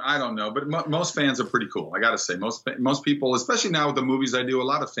I don't know. But most fans are pretty cool. I got to say, most people, especially now with the movies I do, a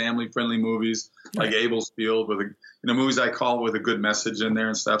lot of family friendly movies like Abel's Field with movies I call with a good message in there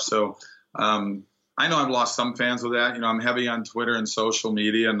and stuff. So I know I've lost some fans with that. I'm heavy on Twitter and social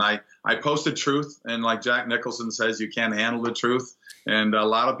media, and I post the truth. And like Jack Nicholson says, you can't handle the truth. And a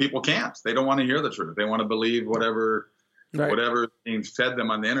lot of people can't. They don't want to hear the truth. They want to believe whatever whatever being fed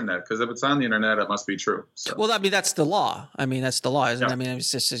them on the internet. Because if it's on the internet, it must be true. So. Well, I mean, that's the law. Isn't it? I mean,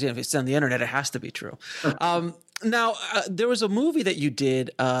 it's just, if it's on the internet, it has to be true. Now, there was a movie that you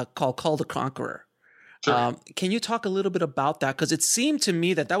did called Call the Conqueror. Sure. Can you talk a little bit about that? Because it seemed to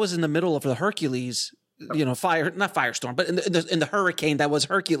me that was in the middle of the Hercules, not firestorm, but in the hurricane that was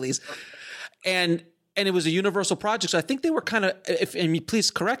Hercules. And it was a Universal project. So I think they were kind of, and please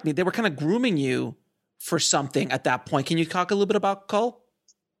correct me, they were kind of grooming you for something at that point. Can you talk a little bit about Cole?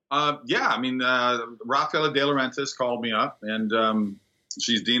 Yeah. I mean, Rafaela De Laurentiis called me up, and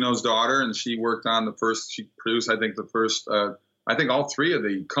she's Dino's daughter, and she produced, I think all three of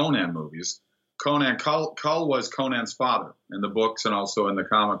the Conan movies. Cull was Conan's father in the books and also in the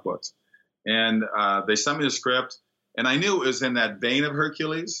comic books. And they sent me the script, and I knew it was in that vein of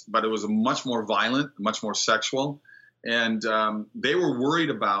Hercules, but it was much more violent, much more sexual. And they were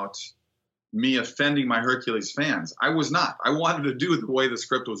worried about me offending my Hercules fans. I was not. I wanted to do the way the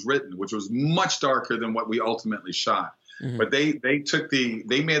script was written, which was much darker than what we ultimately shot. Mm-hmm. But they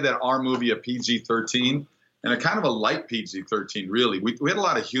made that R movie a PG-13. And a kind of a light PG-13, really. We had a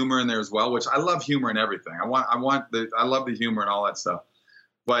lot of humor in there as well, which I love humor in everything. I love the humor and all that stuff.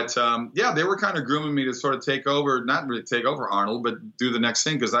 But they were kind of grooming me to sort of take over, not really take over Arnold, but do the next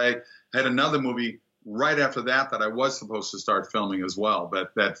thing, because I had another movie right after that I was supposed to start filming as well,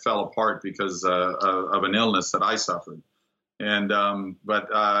 but that fell apart because of an illness that I suffered. And but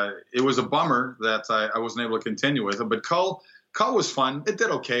it was a bummer that I wasn't able to continue with it. But Cull was fun. It did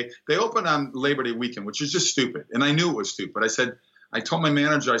okay. They opened on Labor Day weekend, which is just stupid. And I knew it was stupid. I told my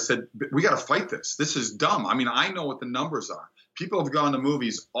manager, I said, we got to fight this. This is dumb. I mean, I know what the numbers are. People have gone to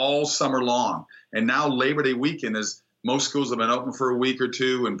movies all summer long. And now Labor Day weekend most schools have been open for a week or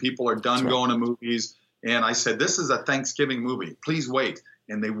two, and people are done going to movies. And I said, this is a Thanksgiving movie. Please wait.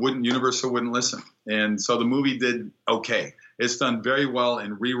 And Universal wouldn't listen. And so the movie did okay. It's done very well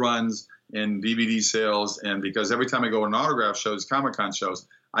in reruns, in DVD sales, and because every time I go to autograph shows, Comic-Con shows,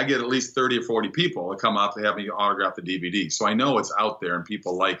 I get at least 30 or 40 people that come up to have me autograph the DVD. So I know it's out there and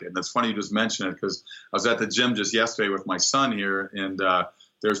people like it. And it's funny you just mention it, because I was at the gym just yesterday with my son here, and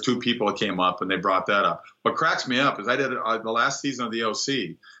there's two people that came up and they brought that up. What cracks me up is I did the last season of the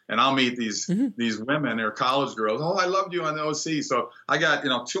OC, and I'll meet these women, they're college girls. Oh, I loved you on the OC. So I got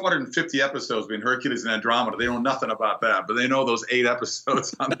 250 episodes between Hercules and Andromeda. They know nothing about that, but they know those 8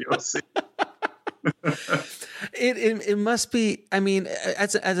 episodes on the OC. It must be. I mean,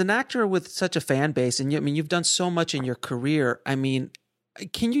 as an actor with such a fan base, and you've done so much in your career. I mean,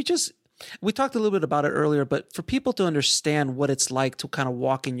 can you just? We talked a little bit about it earlier, but for people to understand what it's like to kind of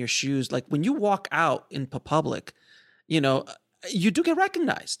walk in your shoes, like when you walk out in public, you do get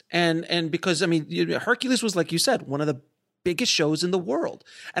recognized, and because Hercules was, like you said, one of the biggest shows in the world,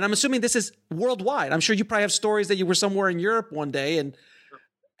 and I'm assuming this is worldwide. I'm sure you probably have stories that you were somewhere in Europe one day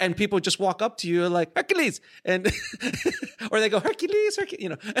and people just walk up to you like Hercules, and or they go Hercules,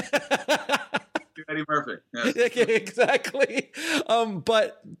 Eddie Murphy. Yes. Exactly.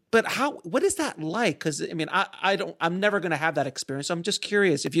 But what is that like? Because I'm never going to have that experience. So I'm just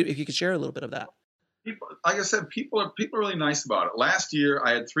curious if you could share a little bit of that. People, like I said, people are really nice about it. Last year,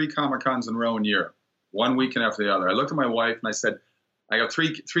 I had 3 Comic-Cons in a row in Europe, one weekend after the other. I looked at my wife and I said, I got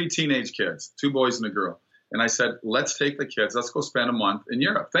three teenage kids, 2 boys and a girl. And I said, let's take the kids. Let's go spend a month in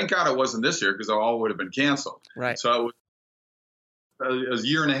Europe. Thank God it wasn't this year, because it all would have been canceled. Right. So it was a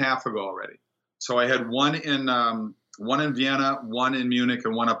year and a half ago already. So I had one in Vienna, one in Munich,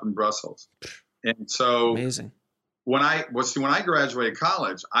 and one up in Brussels. And so amazing. When I graduated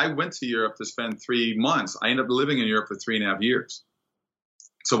college, I went to Europe to spend 3 months. I ended up living in Europe for 3.5 years.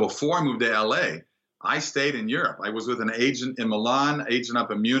 So before I moved to LA, I stayed in Europe. I was with an agent in Milan, agent up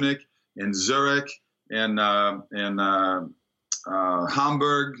in Munich, in Zurich, in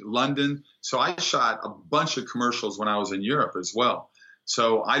Hamburg, London. So I shot a bunch of commercials when I was in Europe as well.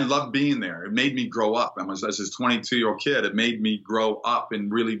 So I loved being there. It made me grow up. As this 22-year-old kid, it made me grow up,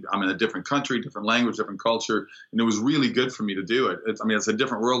 and really, I'm in a different country, different language, different culture, and it was really good for me to do it. It's a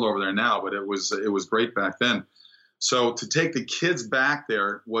different world over there now, but it was great back then. So to take the kids back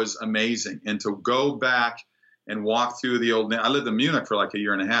there was amazing, and to go back and walk through the old. I lived in Munich for like a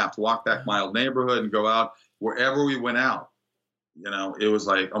year and a half. To walk back my old neighborhood and go out wherever we went out. It was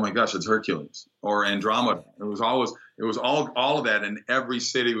like, oh my gosh, it's Hercules or Andromeda. It was all of that in every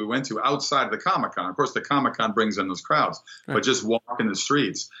city we went to outside of the Comic-Con. Of course, the Comic-Con brings in those crowds, but just walking the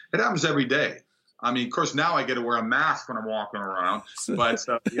streets, it happens every day. Of course, now I get to wear a mask when I'm walking around, but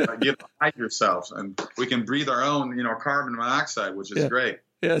you have to hide yourself, and we can breathe our own, carbon monoxide, which is great.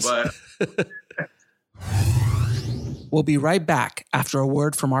 Yes. But we'll be right back after a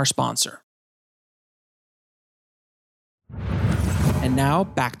word from our sponsor. And now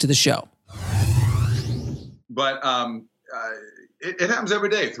back to the show. But it happens every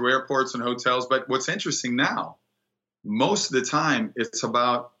day through airports and hotels. But what's interesting now, most of the time, it's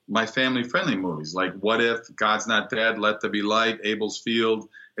about my family-friendly movies, like What If, God's Not Dead, Let There Be Light, Abel's Field.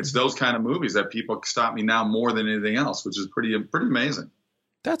 It's those kind of movies that people stop me now more than anything else, which is pretty amazing.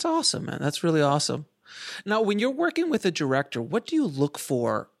 That's awesome, man. That's really awesome. Now, when you're working with a director, what do you look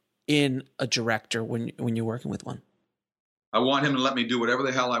for in a director when you're working with one? I want him to let me do whatever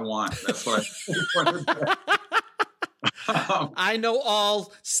the hell I want. That's what I know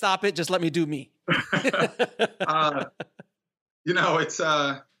all. Stop it. Just let me do me. It's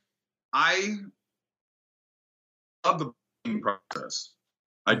I love the blocking process.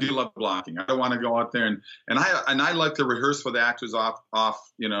 I do love blocking. I don't want to go out there and I like to rehearse with the actors off.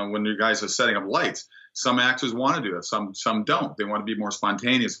 When you guys are setting up lights. Some actors want to do it. Some don't. They want to be more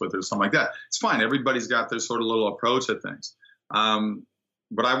spontaneous with it or something like that. It's fine. Everybody's got their sort of little approach at things.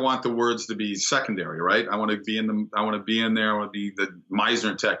 But I want the words to be secondary, right? I want to be in there. I want to be the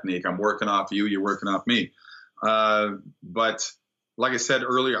Meisner technique. I'm working off you. You're working off me. But like I said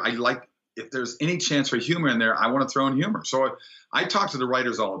earlier, if there's any chance for humor in there, I want to throw in humor. So I talk to the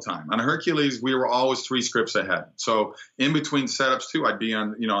writers all the time. On Hercules, we were always 3 scripts ahead. So in between setups too, I'd be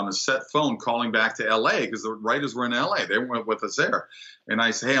on the set phone calling back to LA because the writers were in LA. They weren't with us there. And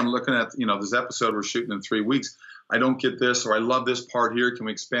I say, hey, I'm looking at, this episode we're shooting in 3 weeks. I don't get this, or I love this part here. Can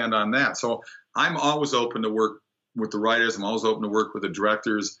we expand on that? So I'm always open to work with the writers. I'm always open to work with the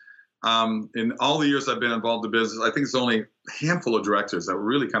directors. In all the years I've been involved in business, I think it's only a handful of directors that were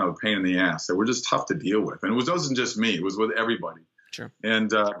really kind of a pain in the ass, that were just tough to deal with. And it wasn't just me. It was with everybody. Sure. And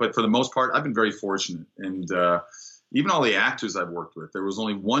but for the most part, I've been very fortunate. And even all the actors I've worked with, there was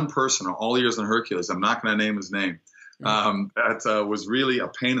only one person in all the years in Hercules, I'm not going to name his name, that was really a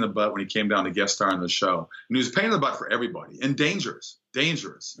pain in the butt when he came down to guest star on the show. And he was a pain in the butt for everybody and dangerous in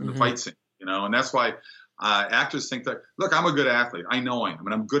the fight scene, and that's why actors think that, look, I'm a good athlete. I know I am,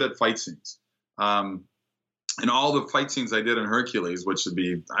 and I'm good at fight scenes. And all the fight scenes I did in Hercules, which would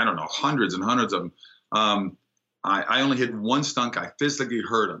be, I don't know, hundreds and hundreds of them, I only hit one stunt guy, physically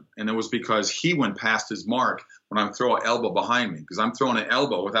hurt him. And it was because he went past his mark when I throw an elbow behind me, because I'm throwing an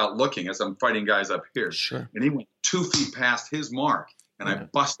elbow without looking as I'm fighting guys up here. Sure. And he went 2 feet past his mark, and I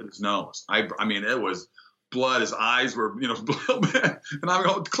busted his nose. I mean, it was blood. His eyes were, blood. And I'm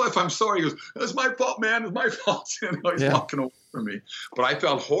going, Cliff, I'm sorry. He goes, it's my fault, man. It's my fault. He's walking away from me. But I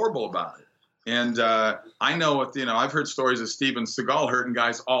felt horrible about it. And I know, I've heard stories of Steven Seagal hurting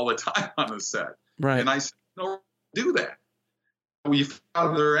guys all the time on the set. Right. And I said, no, do that. We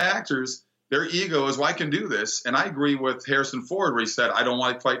found their actors, their ego is, well, I can do this. And I agree with Harrison Ford where he said, I don't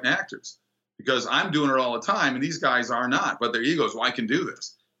like fighting actors because I'm doing it all the time and these guys are not. But their ego is, well, I can do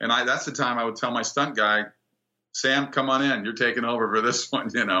this. And that's the time I would tell my stunt guy, Sam, come on in. You're taking over for this one,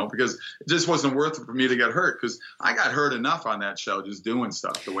 because it just wasn't worth it for me to get hurt, because I got hurt enough on that show just doing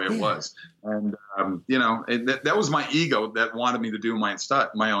stuff the way it was. And, that was my ego that wanted me to do my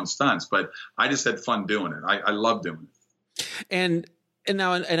own stunts. But I just had fun doing it. I love doing it. And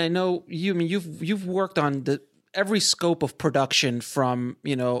now, and I know you've worked on every scope of production from,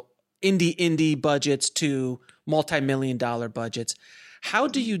 indie budgets to multi-million-dollar budgets. How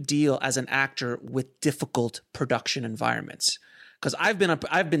do you deal as an actor with difficult production environments? Because I've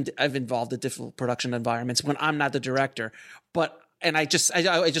involved in difficult production environments when I'm not the director, and I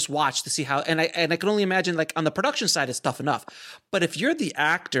just watch to see how, and I can only imagine, like, on the production side it's tough enough, but if you're the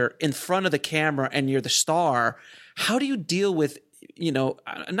actor in front of the camera and you're the star, how do you deal with,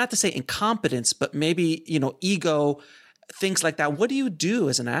 not to say incompetence, but maybe, ego, things like that? What do you do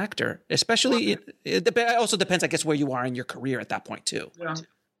as an actor? Especially, it also depends, I guess, where you are in your career at that point too. Yeah.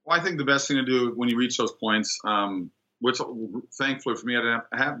 Well, I think the best thing to do when you reach those points, which thankfully for me, I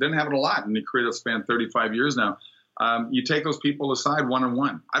didn't have it a lot in the creative span, 35 years now. You take those people aside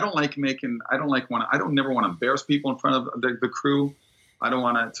one-on-one. I don't never want to embarrass people in front of the crew. I don't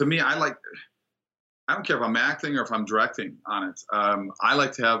want to, to me, I don't care if I'm acting or if I'm directing on it. I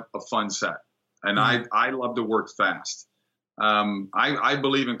like to have a fun set, and I love to work fast. I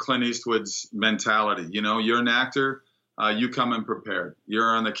believe in Clint Eastwood's mentality. You're an actor, you come in prepared.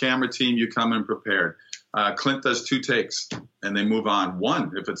 You're on the camera team, you come in prepared. Clint does 2 takes and they move on.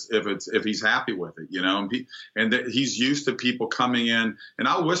 1 if he's happy with it, and he's used to people coming in. And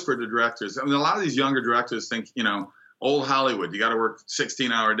I'll whisper to directors. I mean, a lot of these younger directors think, old Hollywood, you got to work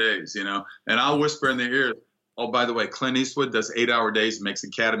 16-hour days, and I'll whisper in their ears, oh, by the way, Clint Eastwood does 8-hour days and makes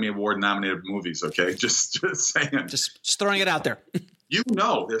Academy Award nominated movies. Okay. Just saying. Just throwing it out there.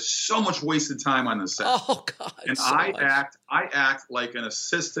 There's so much wasted time on the set. Oh God. And I act like an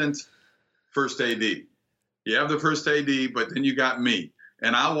assistant first AD. You have the first AD, but then you got me.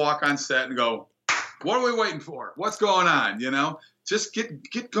 And I'll walk on set and go, what are we waiting for? What's going on? Just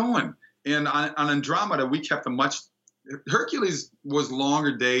get going. And on Andromeda, we kept Hercules was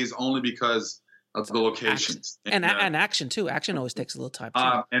longer days only because of the locations. And action, too. Action always takes a little time,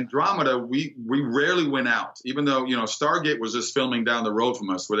 too. Andromeda, we rarely went out, even though, Stargate was just filming down the road from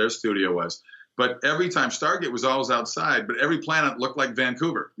us where their studio was. But every time Stargate was always outside, but every planet looked like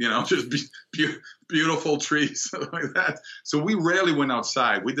Vancouver, just beautiful trees like that. So we rarely went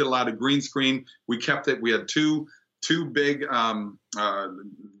outside. We did a lot of green screen. We kept it. We had two big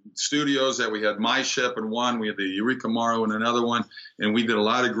studios that we had my ship and one. We had the Eureka Morrow and another one. And we did a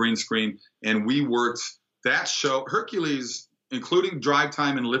lot of green screen. And we worked that show, Hercules, including drive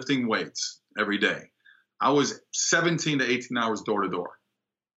time and lifting weights every day. I was 17 to 18 hours door to door.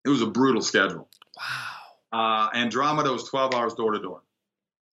 It was a brutal schedule. Wow. Andromeda was 12 hours door to door.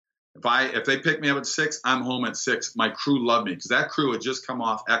 If they pick me up at 6, I'm home at 6. My crew loved me because that crew had just come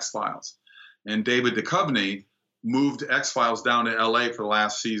off X-Files. And David Duchovny moved X-Files down to LA for the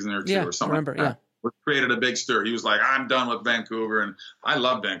last season or two or something. Remember, like that. Which created a big stir. He was like, I'm done with Vancouver. And I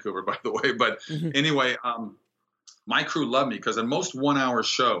love Vancouver, by the way. But anyway, my crew loved me because in most 1-hour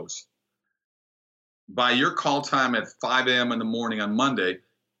shows, by your call time at 5 a.m. in the morning on Monday,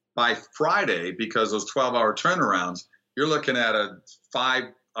 by Friday, because those 12-hour turnarounds, you're looking at a 5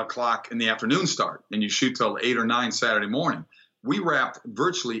 o'clock in the afternoon start, and you shoot till 8 or 9 Saturday morning. We wrapped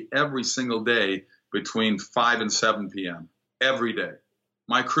virtually every single day between 5 and 7 p.m. every day.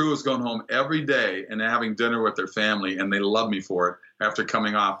 My crew was going home every day and having dinner with their family, and they loved me for it after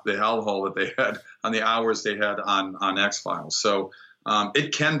coming off the hellhole that they had on the hours they had on X-Files. So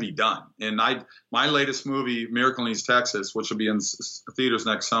it can be done. And my latest movie, Miracle in East Texas, which will be in theaters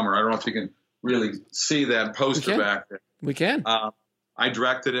next summer. I don't know if you can really see that poster back there. We can. I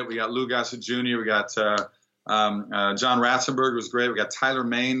directed it. We got Lou Gossett Jr. We got John Ratzenberger was great. We got Tyler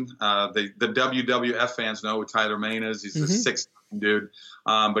Mane. The WWF fans know who Tyler Mane is. He's a 6'9" dude,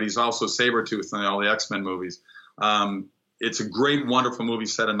 but he's also Sabretooth in all the X-Men movies. It's a great, wonderful movie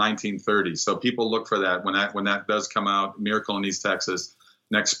set in 1930. So people look for that when that does come out, Miracle in East Texas,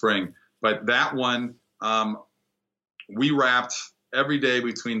 next spring. But that one, we wrapped every day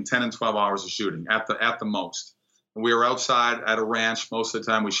between 10 and 12 hours of shooting at the most. We were outside at a ranch most of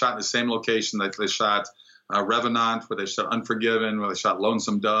the time. We shot in the same location that they shot Revenant, where they shot Unforgiven, where they shot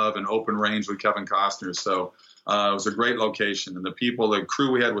Lonesome Dove, and Open Range with Kevin Costner. So it was a great location. And the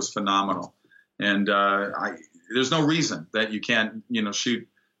crew we had was phenomenal. And there's no reason that you can't, shoot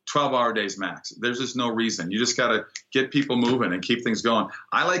 12-hour days max. There's just no reason. You just got to get people moving and keep things going.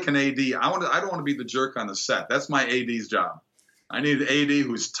 I like an AD. I don't want to be the jerk on the set. That's my AD's job. I need an AD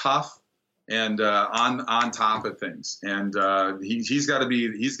who's tough and on top of things. And he's got to be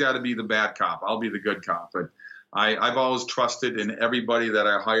the bad cop. I'll be the good cop. But I've always trusted in everybody that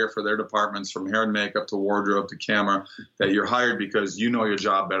I hire for their departments, from hair and makeup to wardrobe to camera, that you're hired because you know your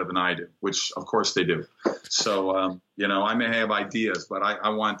job better than I do, which of course they do. So, I may have ideas, but I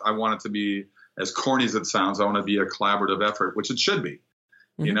want it to be, as corny as it sounds, I want to be a collaborative effort, which it should be.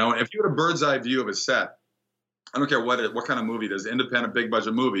 If you had a bird's eye view of a set, I don't care what kind of movie it is, independent, big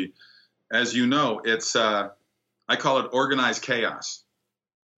budget movie, as you know, it's, I call it organized chaos.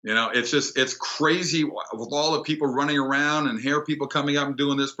 It's crazy with all the people running around and hair people coming up and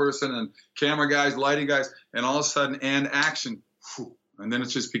doing this person and camera guys, lighting guys, and all of a sudden, and action. And then it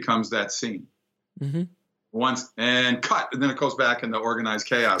just becomes that scene. Once and cut, and then it goes back into organized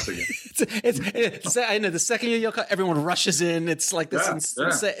chaos again. it's I know the second you yell cut, everyone rushes in. It's like this.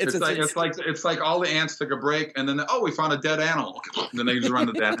 It's like all the ants took a break, and then we found a dead animal. And then they just run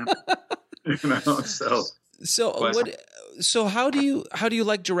the dead animal. So how do you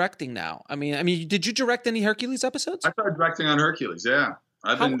like directing now? I mean, did you direct any Hercules episodes? I started directing on Hercules. Yeah,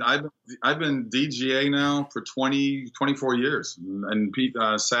 I've been DGA now for 24 years, and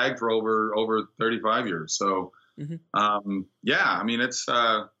SAG for over 35 years. So, it's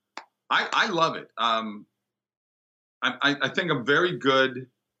I love it. I think I'm very good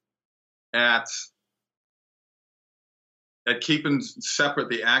at keeping separate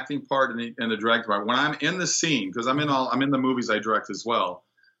the acting part and the directing part. When I'm in the scene, because I'm in the movies I direct as well,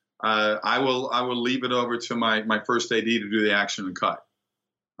 I will leave it over to my first AD to do the action and cut.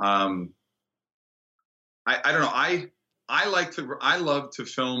 I don't know. I love to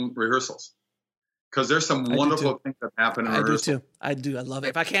film rehearsals because there's some wonderful things that happen in rehearsal. I do. I love it.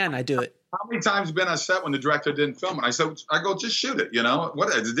 If I can, I do it. How many times have you been on set when the director didn't film it? I go, just shoot it.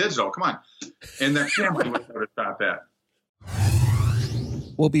 What? It's digital. Come on. And the camera would have stopped that.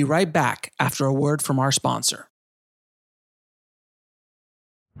 We'll be right back after a word from our sponsor.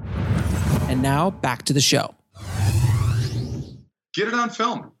 And now back to the show. Get it on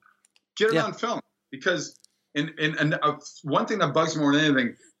film. Get it on film. Because one thing that bugs me more than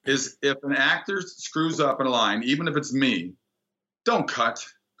anything is if an actor screws up in a line, even if it's me, don't cut.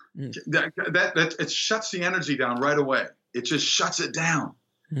 That it shuts the energy down right away. It just shuts it down,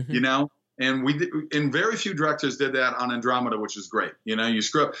 you know? And very few directors did that on Andromeda, which is great. You know, you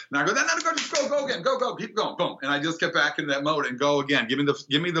screw up, and I go, no, just go again, go, keep going, boom. And I just get back into that mode and go again. Give me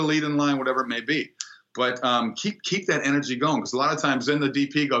the lead in line, whatever it may be. But keep that energy going, because a lot of times then the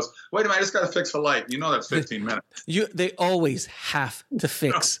DP goes, wait a minute, I just got to fix a light. You know that's 15 minutes. They always have to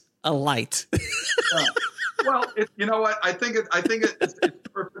fix a light. Well, you know what? I think it's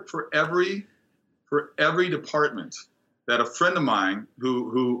perfect for every department. That a friend of mine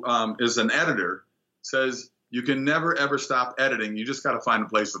who is an editor says you can never ever stop editing. You just got to find a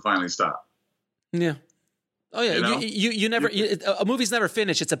place to finally stop. Yeah. Oh yeah. You never. A movie's never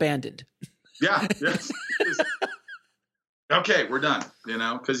finished. It's abandoned. Yeah. Yes. Okay, we're done. You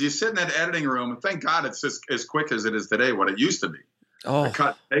know, because you sit in that editing room, and thank God it's just as quick as it is today. What it used to be. The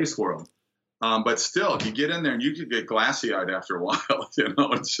cut and paste world. But still, if you get in there and you could get glassy-eyed after a while, you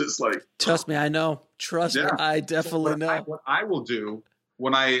know, it's just like. Trust me, I know. Trust me, I definitely know. What I will do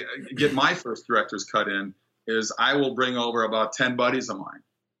when I get my first director's cut in is I will bring over about 10 buddies of mine,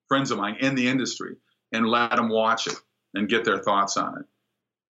 friends of mine in the industry, and let them watch it and get their thoughts on it.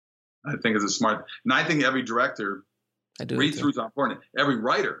 I think it's a smart. And I think every director. Read-throughs are important. Every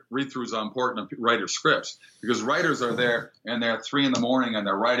writer, read-throughs are important to writer scripts, because writers are there and they're at 3 a.m. and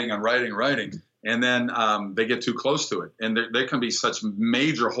they're writing, and then they get too close to it, and there can be such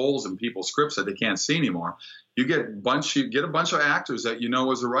major holes in people's scripts that they can't see anymore. You get a bunch of actors that you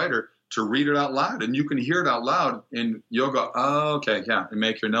know as a writer to read it out loud, and you can hear it out loud, and you'll go, oh, okay, yeah, and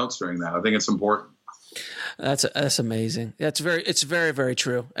make your notes during that. I think it's important. That's amazing. It's very, very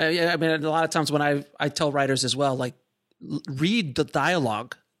true. I mean, a lot of times when I tell writers as well, like, read the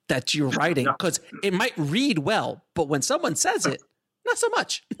dialogue that you're writing, because it might read well, but when someone says it, not so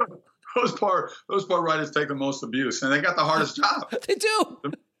much. Those poor writers take the most abuse, and they got the hardest job. They do.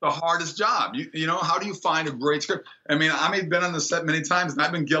 The hardest job. You know, how do you find a great script? I mean, I've been on the set many times, and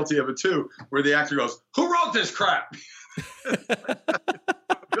I've been guilty of it too, where the actor goes, "Who wrote this crap?" I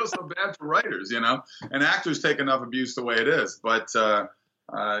feel so bad for writers, you know, and actors take enough abuse the way it is, but.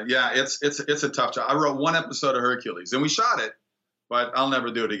 Yeah, it's a tough job. I wrote one episode of Hercules, and we shot it, but I'll never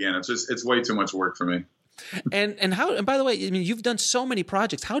do it again. It's way too much work for me. And by the way, I mean, you've done so many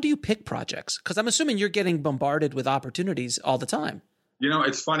projects. How do you pick projects? Because I'm assuming you're getting bombarded with opportunities all the time. You know,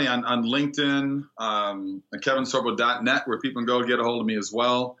 it's funny on LinkedIn, kevinsorbo.net, where people can go get a hold of me as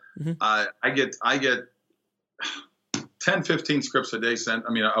well. Mm-hmm. I get 10, 15 scripts a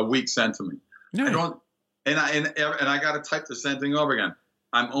week sent to me. Right. I got to type the same thing over again.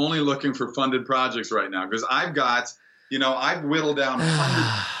 I'm only looking for funded projects right now, because I've whittled down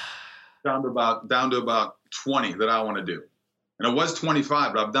hundreds down to about 20 that I want to do. And it was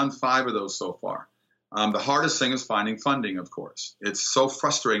 25, but I've done 5 of those so far. The hardest thing is finding funding, of course. It's so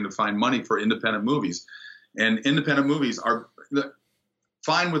frustrating to find money for independent movies. And independent movies are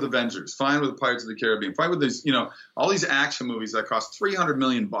fine with Avengers, fine with Pirates of the Caribbean, fine with these, all these action movies that cost $300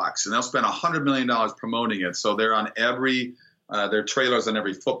 million, and they'll spend $100 million promoting it. So they're on their trailers on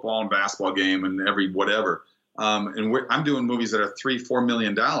every football and basketball game and every whatever. I'm doing movies that are $3-4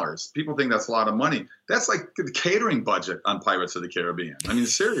 million. People think that's a lot of money. That's like the catering budget on Pirates of the Caribbean. I mean,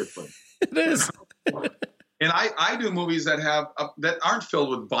 seriously. It is. And I do movies that aren't filled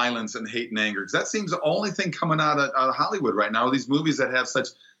with violence and hate and anger, because that seems the only thing coming out of Hollywood right now. These movies that have such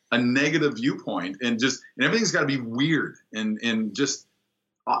a negative viewpoint, and everything's got to be weird and just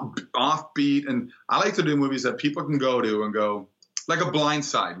offbeat. And I like to do movies that people can go to and go, like a Blind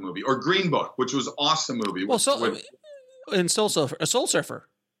Side movie or Green Book, which was an awesome movie. Well, Soul Surfer. Yeah, Soul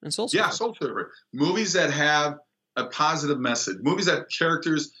Surfer. Movies that have a positive message. Movies that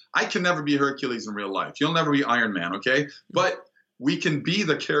characters. I can never be Hercules in real life. You'll never be Iron Man, okay? But we can be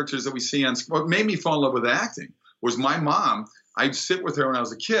the characters that we see on screen. What made me fall in love with acting was my mom. I'd sit with her when I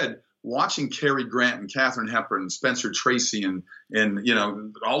was a kid, watching Cary Grant and Katharine Hepburn and Spencer Tracy and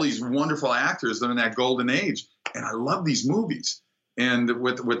all these wonderful actors that are in that golden age. And I love these movies. And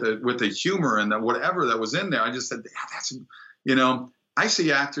with the humor and the whatever that was in there, I just said, that's. I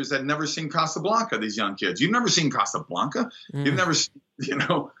see actors that had never seen Casablanca, these young kids. You've never seen Casablanca? You've never seen,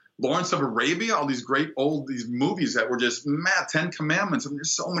 Lawrence of Arabia, all these great these movies that were just mad, 10 Commandments. I mean,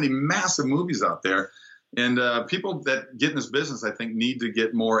 there's so many massive movies out there. And people that get in this business, I think, need to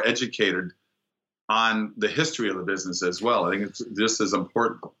get more educated on the history of the business as well. I think it's just as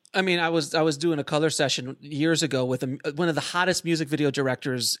important. I mean, I was doing a color session years ago with one of the hottest music video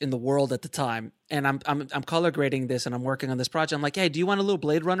directors in the world at the time, and I'm color grading this, and I'm working on this project. I'm like, hey, do you want a little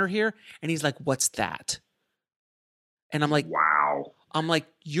Blade Runner here? And he's like, what's that? And I'm like, wow. I'm like,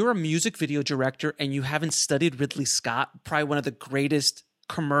 you're a music video director, and you haven't studied Ridley Scott, probably one of the greatest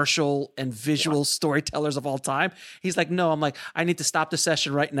commercial and visual storytellers of all time. He's like, no. I'm like, I need to stop the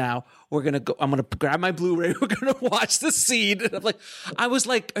session right now. I'm gonna grab my Blu-ray. We're gonna watch the scene. And I was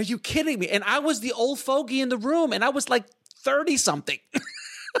like, are you kidding me? And I was the old fogey in the room, and I was like 30 something.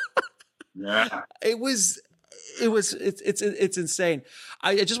 Yeah, it's insane.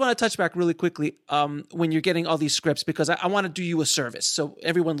 I just want to touch back really quickly when you're getting all these scripts, because I want to do you a service. So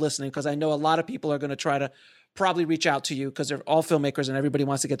everyone listening, because I know a lot of people are going to try to probably reach out to you because they're all filmmakers and everybody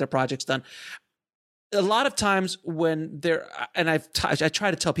wants to get their projects done. A lot of times when I try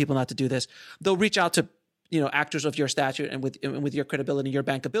to tell people not to do this, they'll reach out to, actors of your stature and with your credibility, your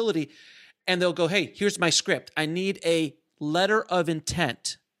bankability, and they'll go, hey, here's my script. I need a letter of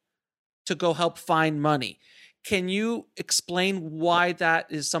intent to go help find money. Can you explain why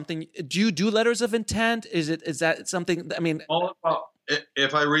that is something? Do you do letters of intent? Is that something? I mean,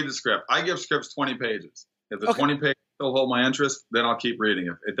 if I read the script, I give scripts 20 pages. If the 20 pages still hold my interest, then I'll keep reading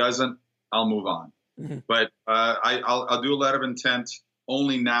it. If it doesn't, I'll move on. Mm-hmm. But I'll do a letter of intent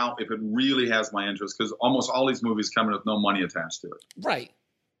only now if it really has my interest, because almost all these movies come in with no money attached to it. Right.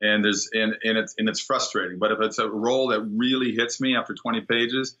 And it's frustrating. But if it's a role that really hits me after 20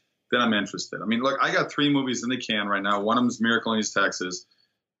 pages, then I'm interested. I mean, look, I got 3 movies in the can right now. One of them is Miracle in East Texas.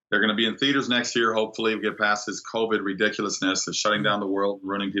 They're going to be in theaters next year. Hopefully we get past this COVID ridiculousness that's shutting down the world,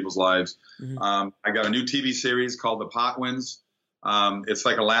 ruining people's lives. Mm-hmm. I got a new TV series called The Potwins. It's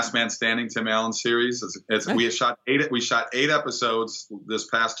like a Last Man Standing Tim Allen series. We shot 8 episodes this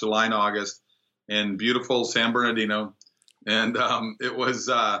past July and August in beautiful San Bernardino. And it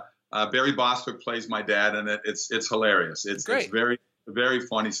was Barry Bostwick plays my dad, and it's hilarious. It's very, very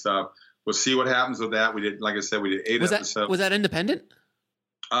funny stuff. We'll see what happens with that. We did 8 episodes. Was that independent?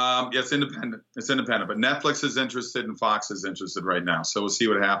 Yeah, it's independent. It's independent, but Netflix is interested and Fox is interested right now. So we'll see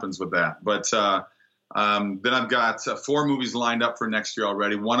what happens with that. But then I've got 4 movies lined up for next year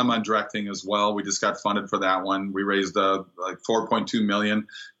already. One I'm directing as well. We just got funded for that one. We raised like $4.2 million.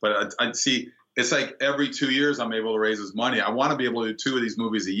 But I see. It's like every 2 years I'm able to raise this money. I want to be able to do 2 of these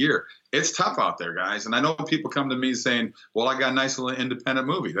movies a year. It's tough out there, guys. And I know people come to me saying, well, I got a nice little independent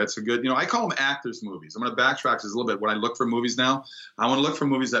movie. That's a good, I call them actors movies. I'm going to backtrack just a little bit. When I look for movies now, I want to look for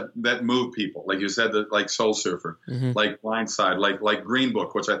movies that move people. Like you said, like Soul Surfer, mm-hmm. like Blindside, like Green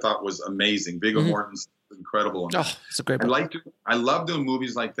Book, which I thought was amazing. Viggo mm-hmm. Mortensen's incredible. Oh, it's a great book. I love doing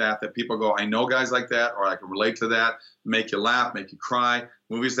movies like that people go, I know guys like that, or I can relate to that, make you laugh, make you cry.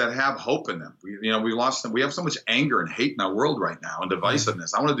 Movies that have hope in them. We have so much anger and hate in our world right now, and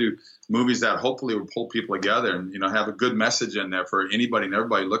divisiveness. I want to do movies that hopefully will pull people together and have a good message in there for anybody and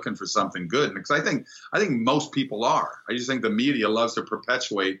everybody looking for something good. Because I think most people are. I just think the media loves to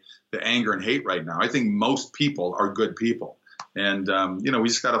perpetuate the anger and hate right now. I think most people are good people, and we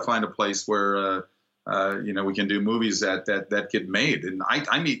just got to find a place where we can do movies that get made. And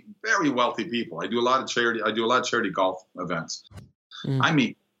I meet very wealthy people. I do a lot of charity golf events. I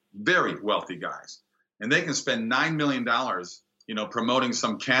meet very wealthy guys, and they can spend $9 million, promoting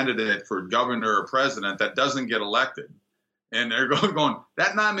some candidate for governor or president that doesn't get elected. And they're going,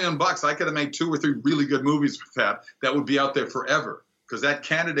 that $9 million, I could have made 2 or 3 really good movies with that would be out there forever. Because that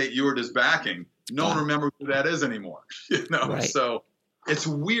candidate you were just backing, no one remembers who that is anymore. Right. So it's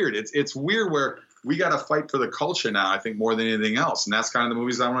weird. It's weird where we got to fight for the culture now, I think, more than anything else. And that's kind of the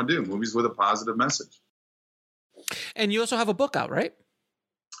movies I want to do, movies with a positive message. And you also have a book out, right?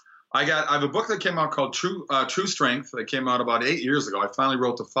 I have a book that came out called True Strength that came out about 8 years ago. I finally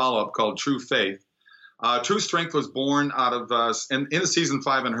wrote the follow-up called True Faith. True Strength was born out of in season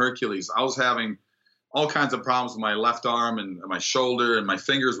 5 in Hercules. I was having all kinds of problems with my left arm and my shoulder, and my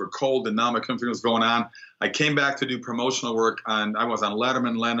fingers were cold and numb. I couldn't figure what was going on. I came back to do promotional work I was on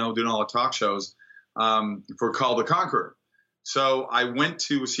Letterman, Leno, doing all the talk shows for Call the Conqueror. So I went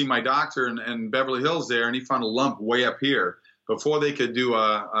to see my doctor in Beverly Hills there, and he found a lump way up here. Before they could do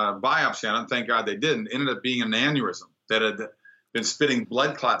a biopsy on it, thank God they didn't, it ended up being an aneurysm that had been spitting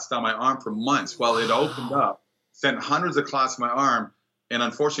blood clots down my arm for months. Well, it opened up, sent hundreds of clots to my arm, and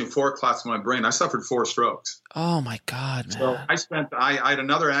unfortunately 4 clots to my brain. I suffered 4 strokes. Oh, my God, man. So I had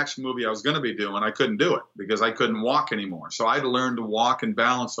another action movie I was going to be doing. I couldn't do it because I couldn't walk anymore. So I had to learn to walk and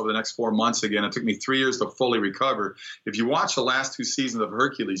balance over the next 4 months again. It took me 3 years to fully recover. If you watch the last 2 seasons of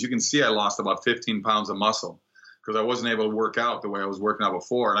Hercules, you can see I lost about 15 pounds of muscle. because I wasn't able to work out the way I was working out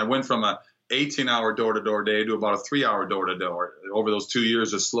before. And I went from a 18-hour door-to-door day to about a 3-hour door-to-door over those 2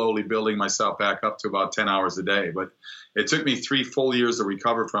 years, just slowly building myself back up to about 10 hours a day. But it took me 3 full years to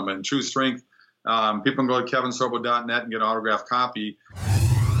recover from it. And True Strength, people can go to kevinsorbo.net and get an autographed copy.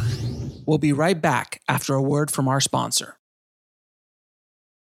 We'll be right back after a word from our sponsor.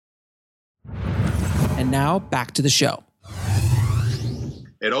 And now back to the show.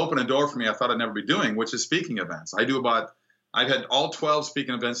 It opened a door for me I thought I'd never be doing, which is speaking events. I've had all 12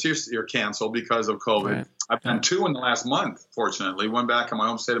 speaking events here canceled because of COVID. Right. I've done 2 in the last month, fortunately. One back in my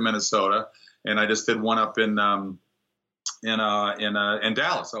home state of Minnesota, and I just did one up in Dallas.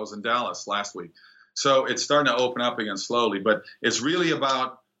 I was in Dallas last week. So it's starting to open up again slowly, but it's really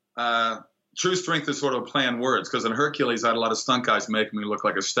about True Strength is sort of a play on words, because in Hercules, I had a lot of stunt guys making me look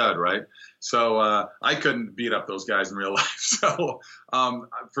like a stud, right? So I couldn't beat up those guys in real life. So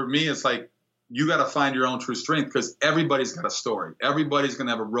for me, it's like, you got to find your own true strength, because everybody's got a story. Everybody's going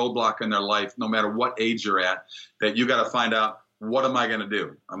to have a roadblock in their life, no matter what age you're at, that you got to find out, what am I going to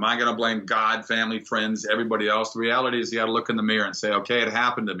do? Am I going to blame God, family, friends, everybody else? The reality is you got to look in the mirror and say, okay, it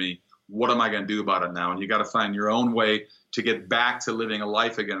happened to me. What am I going to do about it now? And you got to find your own way to get back to living a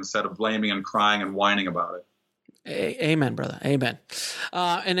life again, instead of blaming and crying and whining about it. Amen, brother. Amen.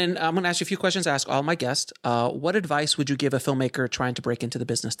 And then I'm going to ask you a few questions. I ask all my guests. What advice would you give a filmmaker trying to break into the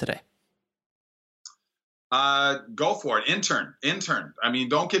business today? Go for it. Intern. I mean,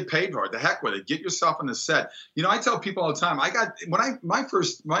 don't get paid for it. The heck with it. Get yourself on the set. You know, I tell people all the time, my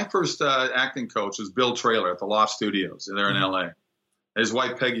first acting coach was Bill Traylor at the Loft Studios. They're in LA. His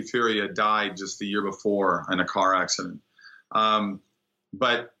wife, Peggy Furia, died just the year before in a car accident.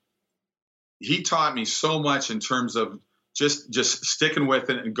 But he taught me so much in terms of just sticking with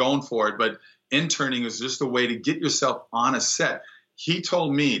it and going for it. But interning is just a way to get yourself on a set. He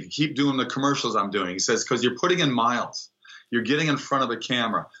told me to keep doing the commercials I'm doing. He says, because you're putting in miles. You're getting in front of a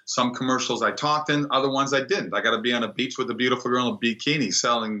camera. Some commercials I talked in, other ones I didn't. I got to be on a beach with a beautiful girl in a bikini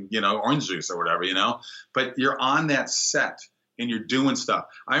selling, orange juice or whatever, But you're on that set and you're doing stuff.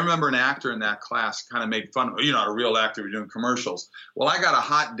 I remember an actor in that class kind of made fun of me. You're not a real actor. You're doing commercials. Well, I got a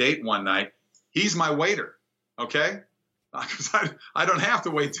hot date one night. He's my waiter, okay? Because I don't have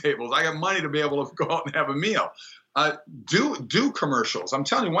to wait tables. I got money to be able to go out and have a meal. Do commercials. I'm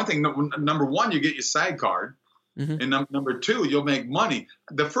telling you one thing. Number one, you get your SAG card. Mm-hmm. And number two, you'll make money.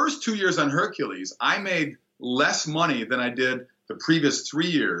 The first 2 years on Hercules, I made less money than I did the previous 3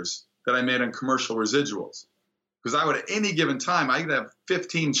 years that I made on commercial residuals. Because I would, at any given time, I could have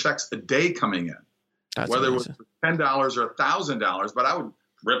 15 checks a day coming in. That's whether amazing. It was $10 or $1,000, but I would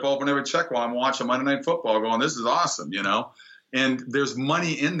rip open every check while I'm watching Monday Night Football going, this is awesome, And there's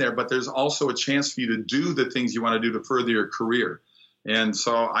money in there, but there's also a chance for you to do the things you want to do to further your career. And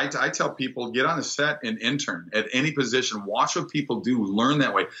so I tell people, get on a set and intern at any position. Watch what people do. Learn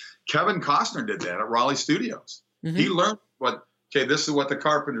that way. Kevin Costner did that at Raleigh Studios. Mm-hmm. He learned this is what the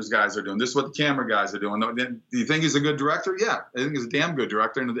Carpenters guys are doing. This is what the camera guys are doing. Do you think he's a good director? Yeah, I think he's a damn good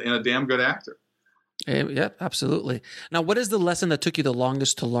director and a damn good actor. Yeah, absolutely. Now, what is the lesson that took you the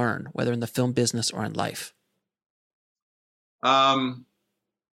longest to learn, whether in the film business or in life? I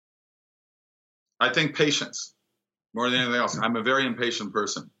think patience more than anything else. I'm a very impatient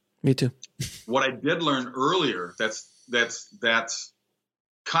person. Me too. What I did learn earlier that's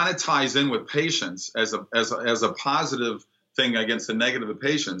kind of ties in with patience as a positive thing against the negative of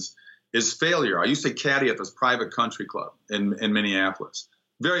patience is failure. I used to caddy at this private country club in Minneapolis.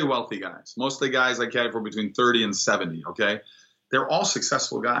 Very wealthy guys. Most of the guys I caddy for between 30 and 70, okay? They're all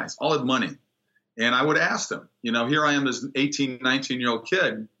successful guys, all had money. And I would ask them, here I am, this 18, 19-year-old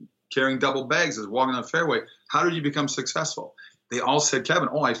kid carrying double bags, walking on the fairway. How did you become successsul? They all said, Kevin,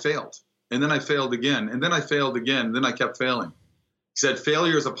 I failed. And then I failed again. And then I failed again. And then I kept failing. He said,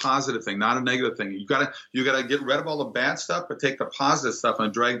 failure is a positive thing, not a negative thing. You gotta get rid of all the bad stuff, but take the positive stuff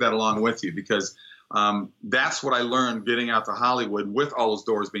and drag that along with you, because that's what I learned getting out to Hollywood with all those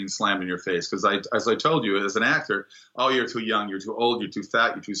doors being slammed in your face. Because as I told you, as an actor, you're too young, you're too old, you're too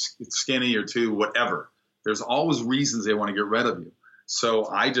fat, you're too skinny, you're too whatever. There's always reasons they want to get rid of you. So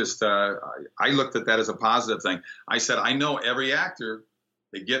I just I looked at that as a positive thing. I said, I know every actor,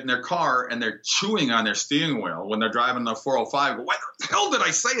 they get in their car and they're chewing on their steering wheel when they're driving the 405. Why the hell did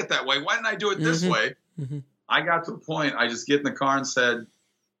I say it that way? Why didn't I do it this way? Mm-hmm. I got to a point, I just get in the car and said,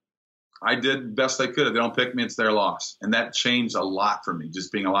 I did the best I could. If they don't pick me, it's their loss. And that changed a lot for me,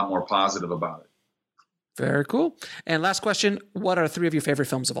 just being a lot more positive about it. Very cool. And last question, what are 3 of your favorite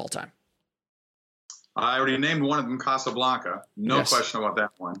films of all time? I already named one of them, Casablanca. No question about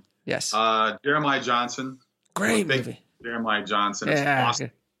that one. Yes. Jeremiah Johnson. Great movie. Jeremiah Johnson. It's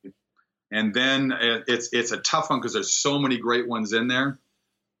awesome. And then it's a tough one because there's so many great ones in there.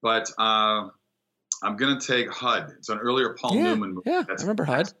 But I'm going to take HUD. It's an earlier Paul Newman movie. Yeah, I remember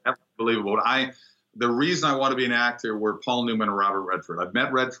HUD. That's unbelievable. The reason I want to be an actor were Paul Newman and Robert Redford. I've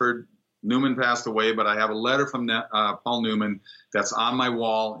met Redford. Newman passed away, but I have a letter from Paul Newman that's on my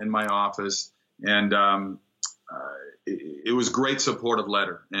wall in my office. And it was great supportive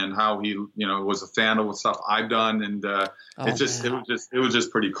letter, and how he, was a fan of stuff I've done, and it was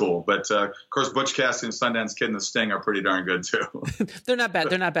just pretty cool. But of course, Butch Cassidy and Sundance Kid and The Sting are pretty darn good too. They're not bad.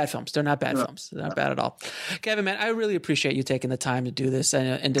 They're not bad films. They're not bad films. They're not bad at all. Kevin, man, I really appreciate you taking the time to do this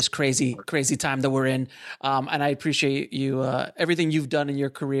in this crazy time that we're in. And I appreciate you everything you've done in your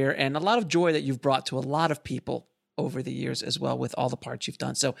career, and a lot of joy that you've brought to a lot of people over the years as well, with all the parts you've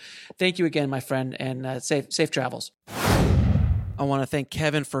done. So thank you again, my friend, and safe travels. I want to thank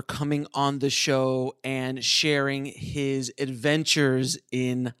Kevin for coming on the show and sharing his adventures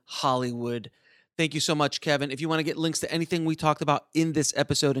in Hollywood. Thank you so much, Kevin. If you want to get links to anything we talked about in this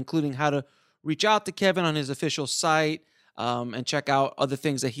episode, including how to reach out to Kevin on his official site, and check out other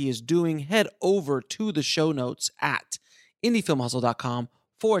things that he is doing, head over to the show notes at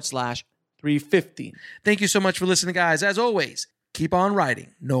indiefilmhustle.com/315. Thank you so much for listening, guys. As always, keep on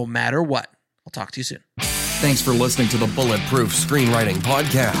writing, no matter what. I'll talk to you soon. Thanks for listening to the Bulletproof Screenwriting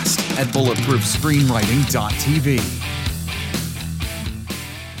Podcast at bulletproofscreenwriting.tv.